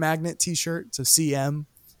Chick Magnet T-shirt, so CM,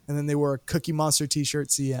 and then they wore a Cookie Monster T-shirt,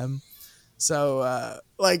 CM. So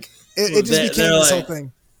it just became this whole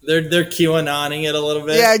thing. They're QAnoning it a little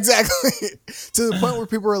bit. Yeah, exactly. To the point where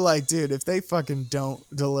people were like, dude, if they fucking don't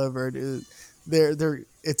deliver, dude,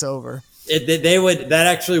 it's over. That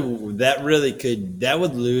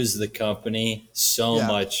would lose the company so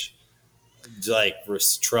much, like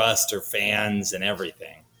trust or fans and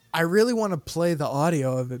everything. I really want to play the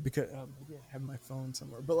audio of it because maybe I have my phone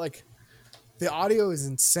somewhere, but like the audio is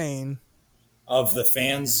insane. Of the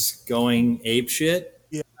fans going ape shit?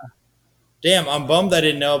 Yeah. Damn, I'm bummed I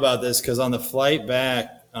didn't know about this because on the flight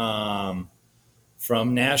back from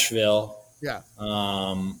Nashville, I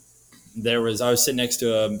was sitting next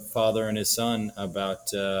to a father and his son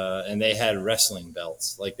and they had wrestling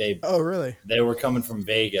belts. Like oh really? They were coming from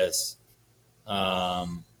Vegas, they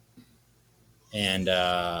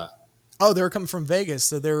were coming from Vegas,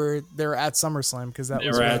 so they were at SummerSlam because that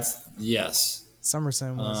was yes,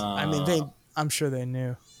 SummerSlam was. I mean, I'm sure they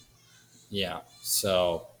knew. Yeah.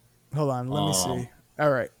 So hold on, let me see.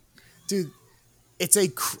 All right, dude, it's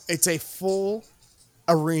a full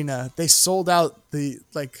arena. They sold out the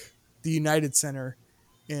United Center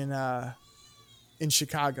in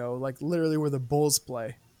Chicago, like literally where the Bulls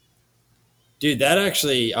play. Dude, that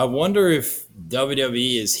actually, I wonder if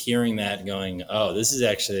WWE is hearing that and going, "Oh, this is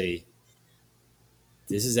actually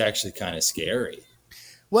kind of scary."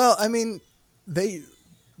 Well, I mean, they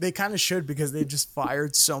kind of should because they just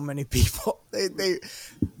fired so many people.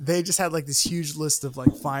 They just had like this huge list of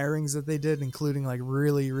like firings that they did, including like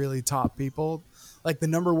really, really top people. Like the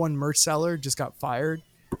number one merch seller just got fired.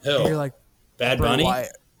 Who? You're like Bad Bunny?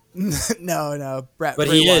 No. But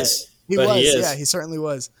he is. He was. Yeah, he certainly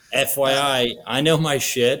was. FYI, I know my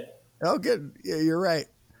shit. Oh, good. Yeah, you're right.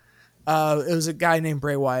 It was a guy named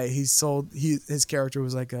Bray Wyatt. His character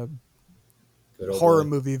was like a horror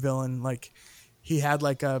movie villain. Like he had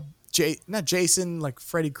like not Jason, like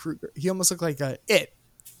Freddy Krueger. He almost looked like a It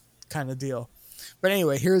kind of deal. But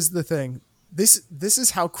anyway, here's the thing. This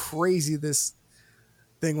is how crazy this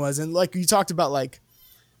thing was. And like you talked about like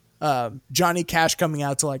Johnny Cash coming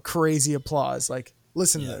out to like crazy applause. Like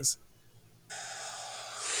listen to this.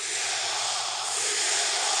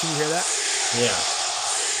 Can you hear that? Yeah.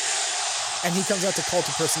 And he comes out to Cult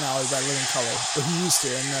of Personality by Living Colour, but he used to,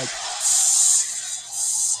 and like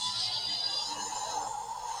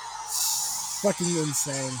fucking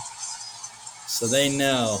insane. So they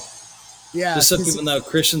know. Yeah. Just so people know,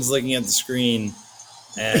 Christian's looking at the screen,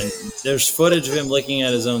 and there's footage of him looking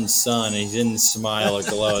at his own son, and he didn't smile or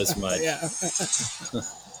glow as much. Yeah.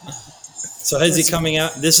 So is he coming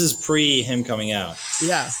out? This is pre him coming out.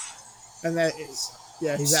 Yeah. And that is,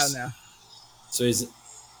 yeah, he's out now. So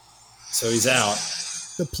he's out.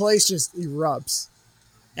 The place just erupts,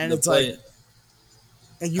 and it's like,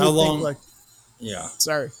 and you would think like, yeah.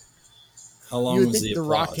 Sorry. How long you would was think the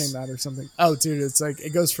Rock came out or something? Oh, dude, it's like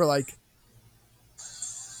it goes for like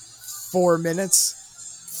 4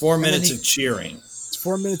 minutes. 4 minutes of cheering. It's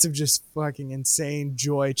 4 minutes of just fucking insane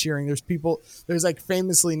joy cheering. There's like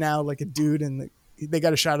famously now like a dude and they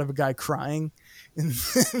got a shot of a guy crying in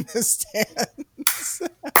the stands.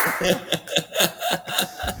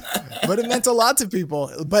 But it meant a lot to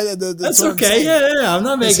people. But that's okay. Yeah. I'm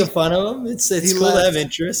not making fun of him. It's cool to have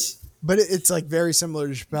interests. But it's like very similar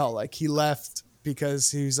to Chappelle. Like he left because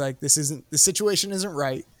he was like, the situation isn't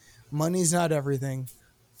right. Money's not everything.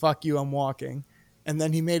 Fuck you, I'm walking. And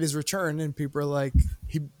then he made his return, and people are like,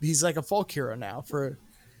 he's like a folk hero now for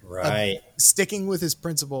sticking with his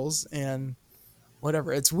principles and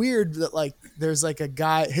whatever. It's weird that like there's like a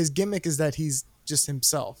guy. His gimmick is that he's just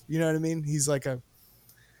himself. You know what I mean?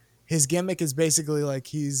 His gimmick is basically like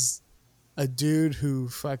he's a dude who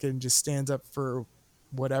fucking just stands up for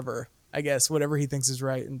whatever. I guess whatever he thinks is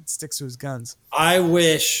right and sticks to his guns. I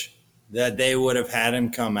wish that they would have had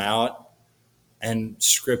him come out and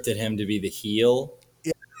scripted him to be the heel.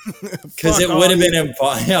 Yeah. Because it would have been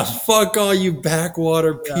impossible. Yeah, fuck all you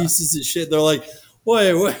backwater pieces of shit. They're like,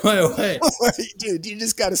 wait. Dude, you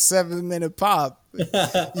just got a 7-minute pop. You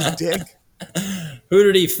dick. Who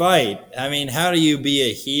did he fight? I mean, how do you be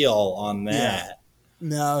a heel on that? Yeah.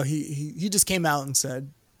 No, he just came out and said,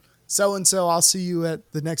 so and so, I'll see you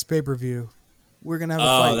at the next pay-per-view. We're gonna have a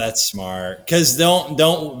fight. Oh, that's smart. Because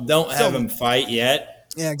don't have him fight yet.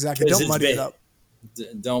 Yeah, exactly. Don't muddy it up.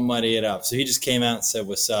 Don't muddy it up. So he just came out and said,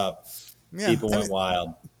 "What's up?" Yeah, people went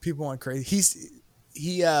wild. People went crazy.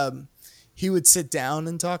 He would sit down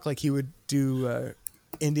and talk, like he would do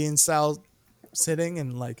Indian style sitting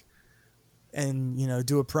and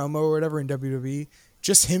do a promo or whatever in WWE.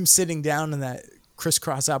 Just him sitting down in that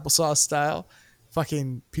crisscross applesauce style,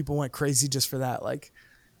 fucking people went crazy just for that. Like,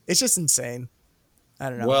 it's just insane. I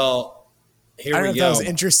don't know. Well, here we go. I don't know if that was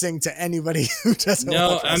interesting to anybody who doesn't.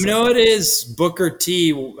 No, I know it is. Booker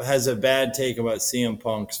T has a bad take about CM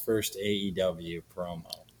Punk's first AEW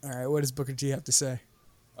promo. All right, what does Booker T have to say?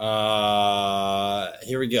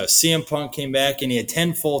 Here we go. CM Punk came back, and he had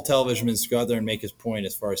 10 full television minutes to go out there and make his point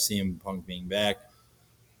as far as CM Punk being back.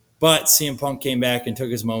 But CM Punk came back and took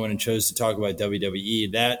his moment and chose to talk about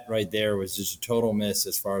WWE. That right there was just a total miss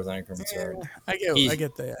as far as I'm concerned. I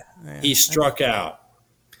get that. Yeah, he struck out.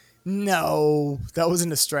 No, that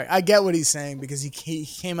wasn't a strike. I get what he's saying because he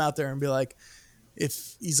came out there and be like,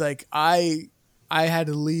 if he's like, I had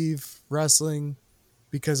to leave wrestling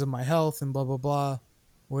because of my health and blah, blah, blah,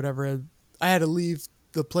 whatever. I had to leave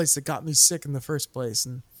the place that got me sick in the first place.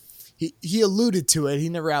 And he alluded to it. He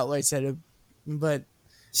never outright said it, but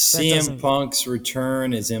CM Punk's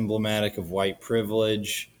return is emblematic of white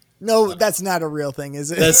privilege. No, that's not a real thing,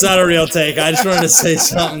 is it? That's not a real take. I just wanted to say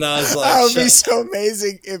something that was like, that would be so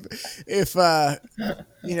amazing if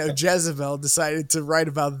Jezebel decided to write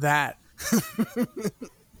about that.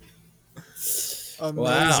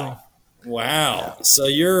 Amazing. Wow. Yeah. So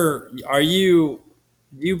do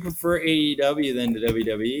you prefer AEW than to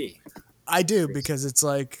WWE? I do, because it's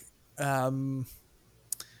like, I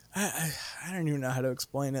don't even know how to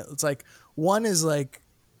explain it. It's like, one is like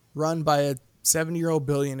run by a 70-year-old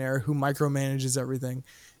billionaire who micromanages everything,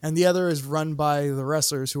 and the other is run by the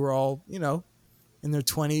wrestlers who are all, in their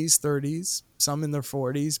 20s, 30s, some in their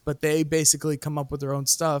 40s, but they basically come up with their own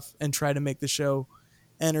stuff and try to make the show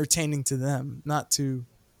entertaining to them, not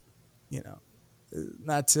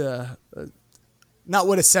what a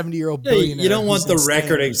 70-year-old billionaire. You don't want the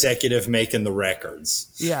record executive making the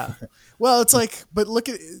records. Yeah. Well, it's like, but look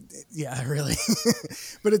at, yeah, really.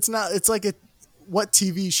 But it's not, it's like what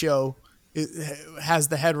TV show has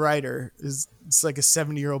the head writer it's like a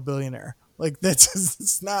 70-year-old billionaire. Like,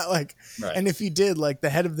 it's not like, right. And if he did, like, the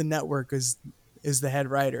head of the network is the head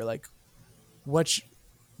writer. Like,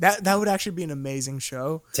 that would actually be an amazing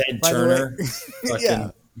show. Ted Turner.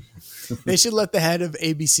 Yeah. They should let the head of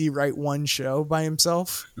ABC write one show by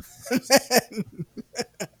himself.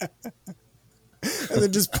 And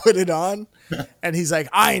then just put it on. And he's like,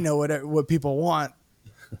 I know what people want.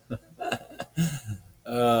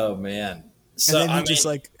 Oh, man. So, and then he just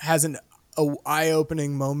like has an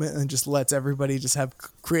eye-opening moment and just lets everybody just have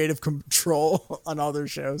creative control on all their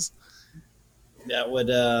shows. That would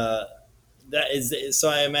so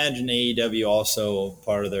I imagine AEW also,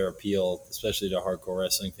 part of their appeal, especially to hardcore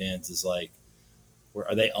wrestling fans, is like,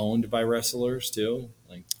 are they owned by wrestlers too?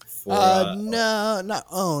 Like, no, not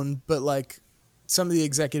owned, but like some of the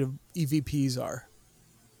executive EVPs are.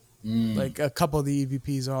 Like a couple of the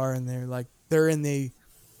EVPs are, and they're in the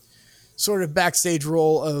sort of backstage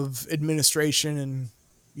role of administration and,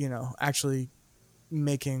 actually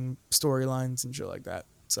making storylines and shit like that.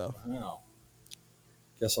 So, wow.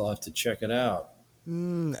 Guess I'll have to check it out.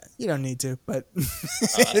 You don't need to, but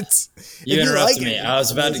you interrupted me. I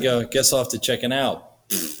was about to go, guess I'll have to check it out.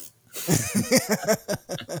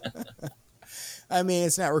 I mean,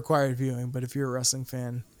 it's not required viewing, but if you're a wrestling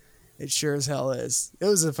fan, it sure as hell is. It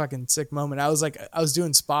was a fucking sick moment. I was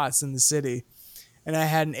doing spots in the city, and I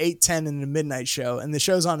had an 8:10 and a midnight show, and the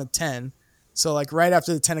show's on at 10. So like right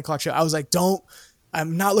after the 10 o'clock show, I was like,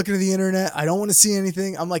 I'm not looking at the internet. I don't want to see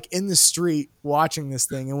anything. I'm like in the street watching this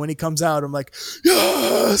thing. And when he comes out, I'm like,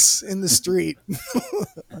 yes, in the street.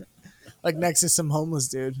 Like next to some homeless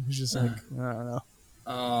dude who's just like, I don't know.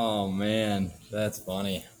 Oh man, that's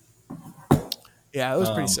funny. Yeah, it was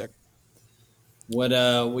pretty sick. What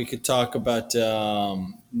we could talk about,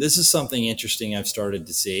 this is something interesting I've started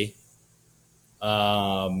to see.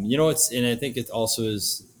 And I think it also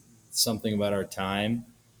is something about our time.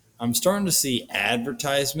 I'm starting to see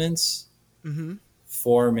advertisements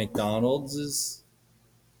for McDonald's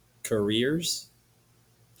careers.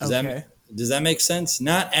 Does that make sense?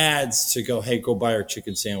 Not ads to go, hey, go buy our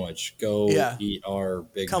chicken sandwich. Go eat our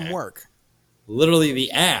Big Mac. Come work. Literally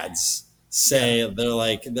the ads say they're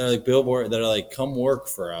like billboard. They're like, come work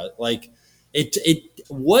for us. Like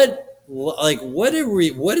what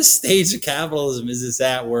what stage of capitalism is this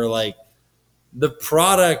at where like the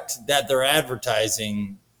product that they're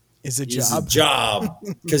advertising Is a is a job. job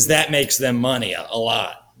because that makes them money a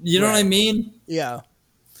lot. You know what I mean? Yeah.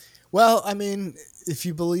 Well, I mean, if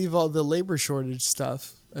you believe all the labor shortage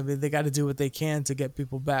stuff, I mean, they got to do what they can to get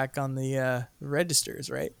people back on the registers,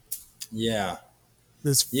 right? Yeah.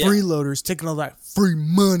 Those Yeah. freeloaders taking all that free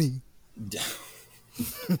money.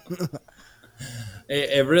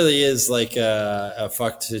 It really is like a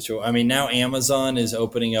fucked situation. I mean, now Amazon is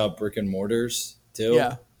opening up brick and mortars too.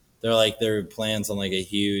 Yeah. They're like their plans on like a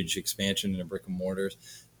huge expansion into brick and mortars.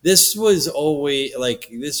 This was always like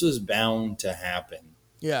this was bound to happen.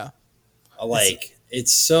 Yeah. Like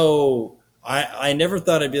it's so. I never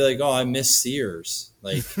thought I'd be like, oh, I miss Sears.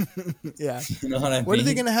 Like, yeah. you know what I mean? What are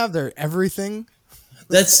they gonna have there? Everything.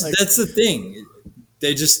 That's the thing.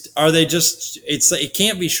 It's like, it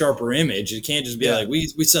can't be Sharper Image. It can't just be like we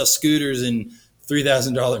sell scooters and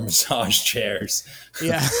 $3,000 massage chairs.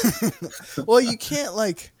 Yeah. Well, you can't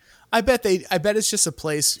like. I bet it's just a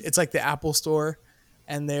place. It's like the Apple store,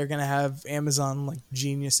 and they're gonna have Amazon like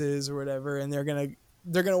geniuses or whatever, and they're gonna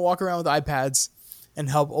walk around with iPads and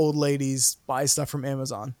help old ladies buy stuff from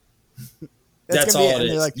Amazon. That's all it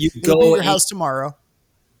is. Like, You it'll be go at your house tomorrow.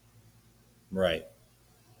 Right.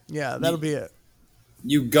 Yeah, that'll be it.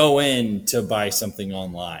 You go in to buy something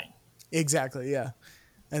online. Exactly. Yeah,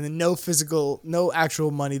 and then no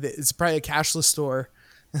actual money. That it's probably a cashless store.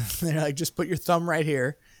 They're like, just put your thumb right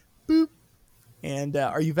here, boop, and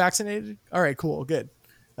are you vaccinated? All right, cool, good.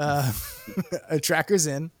 A tracker's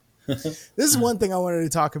in. This is one thing I wanted to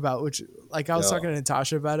talk about, which like I was talking to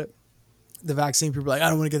Natasha about it. The vaccine, people are like, I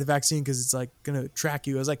don't want to get the vaccine because it's like going to track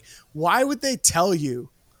you. I was like, why would they tell you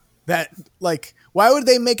that? Like, why would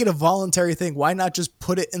they make it a voluntary thing? Why not just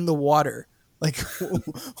put it in the water? Like,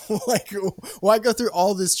 why go through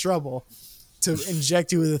all this trouble to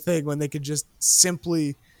inject you with a thing when they could just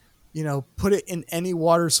simply, put it in any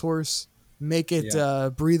water source, make it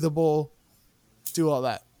breathable, do all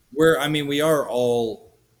that. We are all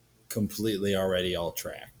completely already all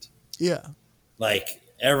tracked. Yeah. Like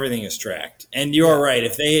everything is tracked. And you are right.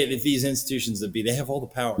 If these institutions they have all the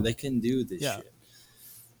power, they can do this shit.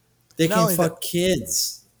 They can fuck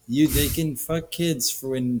kids. They can fuck kids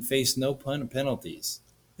and face no penalties.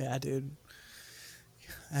 Yeah, dude.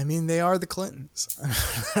 I mean, they are the Clintons.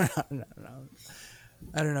 I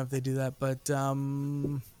don't know if they do that, but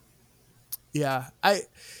yeah, I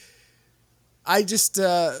just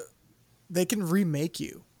they can remake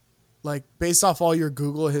you. Like based off all your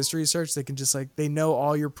Google history search, they can just like, they know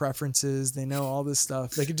all your preferences. They know all this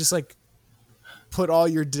stuff. They can just like put all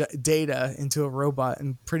your data into a robot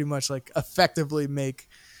and pretty much like effectively make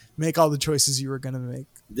all the choices you were going to make.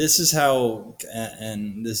 This is how,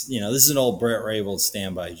 and this is an old Brett Rabel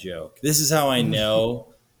standby joke. This is how I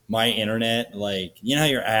know my internet, like, you know how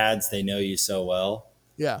your ads, they know you so well.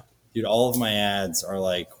 Yeah. Dude, all of my ads are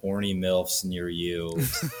like horny MILFs near you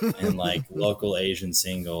and like local Asian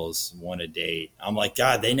singles want a date. I'm like,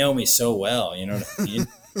 God, they know me so well. You know what I mean?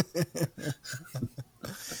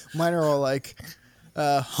 Mine are all like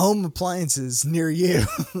home appliances near you.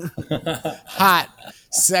 Hot,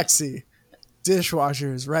 sexy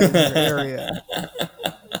dishwashers right in your area.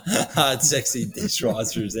 Hot, sexy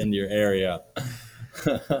dishwashers in your area.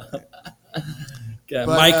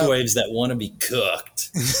 Microwaves that want to be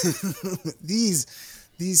cooked. These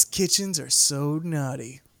kitchens are so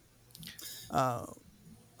naughty. I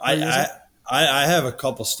have a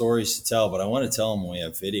couple stories to tell, but I want to tell them when we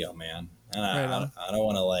have video, man. And I don't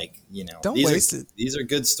want to Don't waste it. These are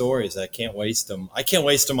good stories. I can't waste them. I can't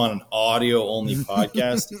waste them on an audio only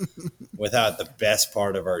podcast without the best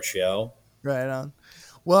part of our show. Right on.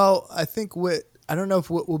 Well, I think I don't know if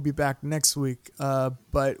Whit will be back next week,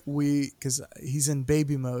 but because he's in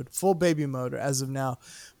baby mode, full baby mode as of now.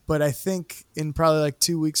 But I think in probably like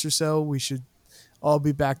 2 weeks or so, we should all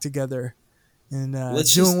be back together and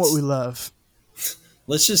doing what we love.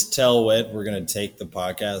 Let's just tell Whit we're going to take the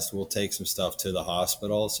podcast. We'll take some stuff to the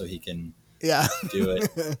hospital so he can do it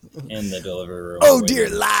in the delivery room. Oh, dear,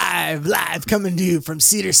 live coming to you from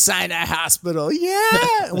Cedars-Sinai Hospital.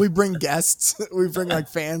 Yeah. We bring guests. We bring like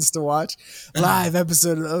fans to watch. Live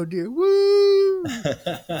episode of Oh, dear. Woo.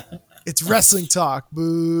 It's wrestling talk.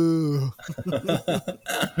 Boo.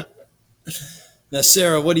 Now,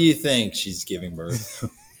 Sarah, what do you think? She's giving birth.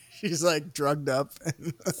 She's like drugged up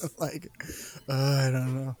and like, I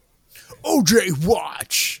don't know. OJ,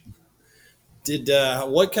 watch.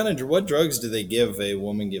 What drugs do they give a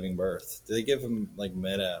woman giving birth? Do they give them like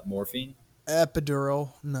morphine?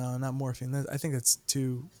 Epidural? No, not morphine. I think that's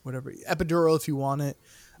whatever. Epidural if you want it.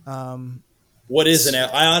 What is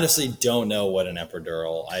I honestly don't know what an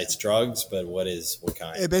epidural. It's drugs, but what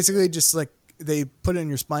kind? It basically just like they put it in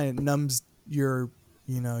your spine. It numbs your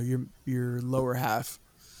lower half,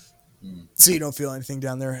 so you don't feel anything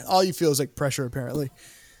down there. All you feel is like pressure, apparently.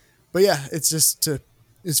 But yeah, it's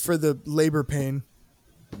for the labor pain,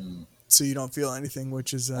 so you don't feel anything.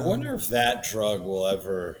 Which is I wonder if that drug will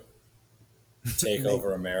ever take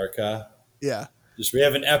over America. Yeah. We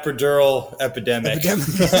have an epidural epidemic.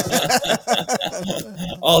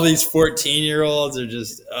 All these 14-year-olds are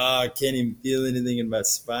just, I can't even feel anything in my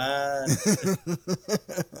spine.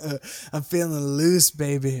 I'm feeling loose,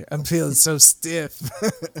 baby. I'm feeling so stiff.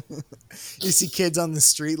 You see kids on the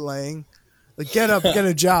street laying, like, get up, get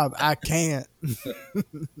a job. I can't.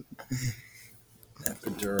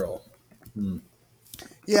 Epidural.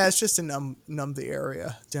 Yeah, it's just to numb the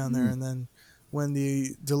area down there, and then when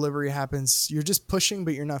the delivery happens, you're just pushing,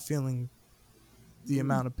 but you're not feeling the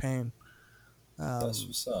amount of pain. That's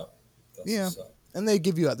what's up. What's up. And they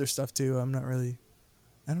give you other stuff too. I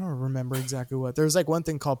don't remember exactly what. There was like one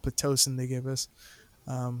thing called Pitocin they gave us.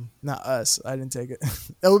 Not us. I didn't take it.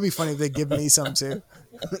 That would be funny if they give me some too.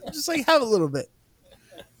 Just like have a little bit,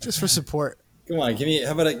 just for support. Come on, give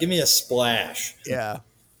me a splash. Yeah.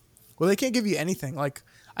 Well, they can't give you anything. Like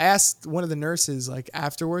I asked one of the nurses like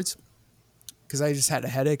afterwards, because I just had a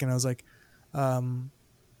headache, and I was like, I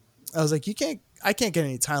can't get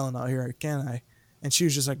any Tylenol here, can I? And she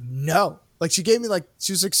was just like, no. Like she gave me like,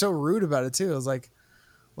 she was like so rude about it too. I was like,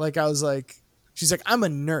 she's like, I'm a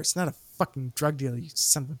nurse, not a fucking drug dealer, you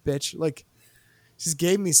son of a bitch. Like, she just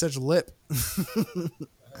gave me such lip. Oh,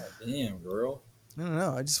 damn, girl. I don't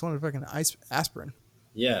know. I just wanted fucking aspirin.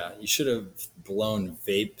 Yeah, you should have blown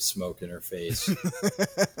vape smoke in her face.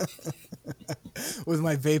 With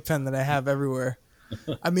my vape pen that I have everywhere.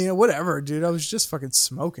 I mean, whatever, dude. I was just fucking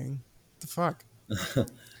smoking. What the fuck?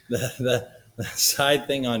 the side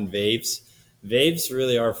thing on vapes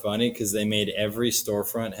really are funny because they made every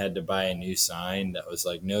storefront had to buy a new sign that was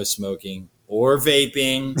like no smoking or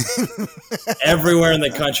vaping. Everywhere in the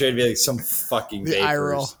country, it'd be like some fucking the vapors. eye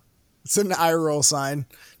roll. It's an eye roll sign.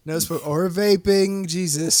 No smoke or vaping.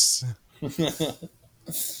 Jesus.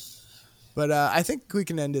 But I think we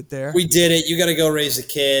can end it there. We did it. You got to go raise a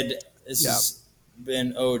kid. This has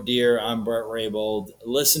been Oh Dear. I'm Brett Raybold.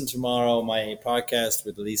 Listen tomorrow. My podcast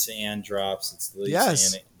with Lisa Ann drops. It's the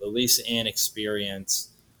Lisa Ann Experience.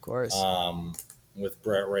 Of course. With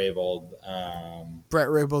Brett Raybold. Brett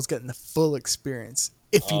Raybold's getting the full experience,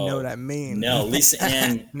 if you know what I mean. No, Lisa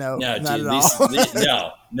Ann. no, not dude, at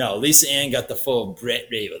all. Lisa Ann got the full Brett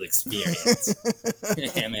Raybold experience.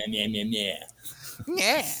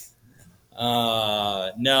 Yeah.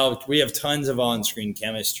 No, we have tons of on-screen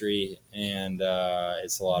chemistry, and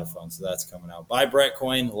it's a lot of fun. So that's coming out. Buy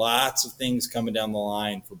Brettcoin. Lots of things coming down the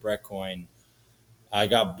line for Brettcoin. I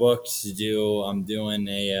got booked to do. I'm doing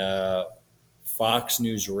a Fox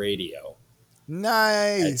News Radio.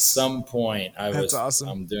 Nice. At some point, That's awesome.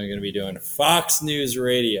 I'm going to be doing Fox News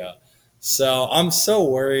Radio. So I'm so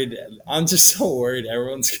worried. I'm just so worried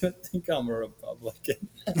everyone's going to think I'm a Republican.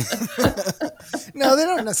 No, they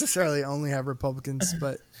don't necessarily only have Republicans,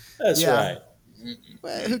 but that's right.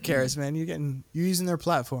 Well, who cares, man? You're using their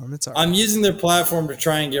platform. It's all right. I'm using their platform to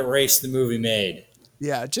try and get Race the movie made.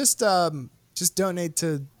 Yeah, just donate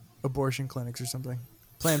to abortion clinics or something.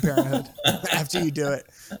 Planned Parenthood. After you do it,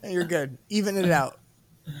 and you're good. Even it out.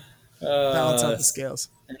 Balance out the scales.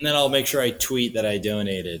 And then I'll make sure I tweet that I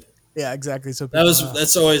donated. Yeah, exactly. So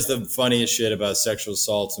that's always the funniest shit about sexual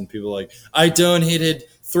assaults, and people are like, I donated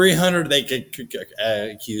 $300. They get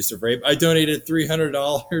accused of rape. I donated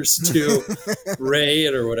 $300 to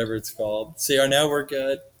Raid or whatever it's called. See, now we're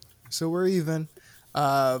good. So we're even.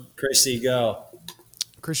 Chrissy, go.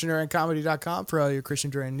 ChristianDuranComedy.com for all your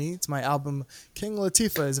Christian Duran needs. My album King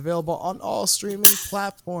Latifah is available on all streaming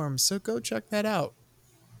platforms, so go check that out.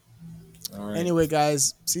 All right. Anyway,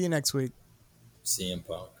 guys, see you next week. CM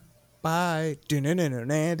Punk. Bye.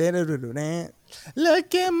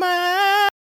 Look in my eyes.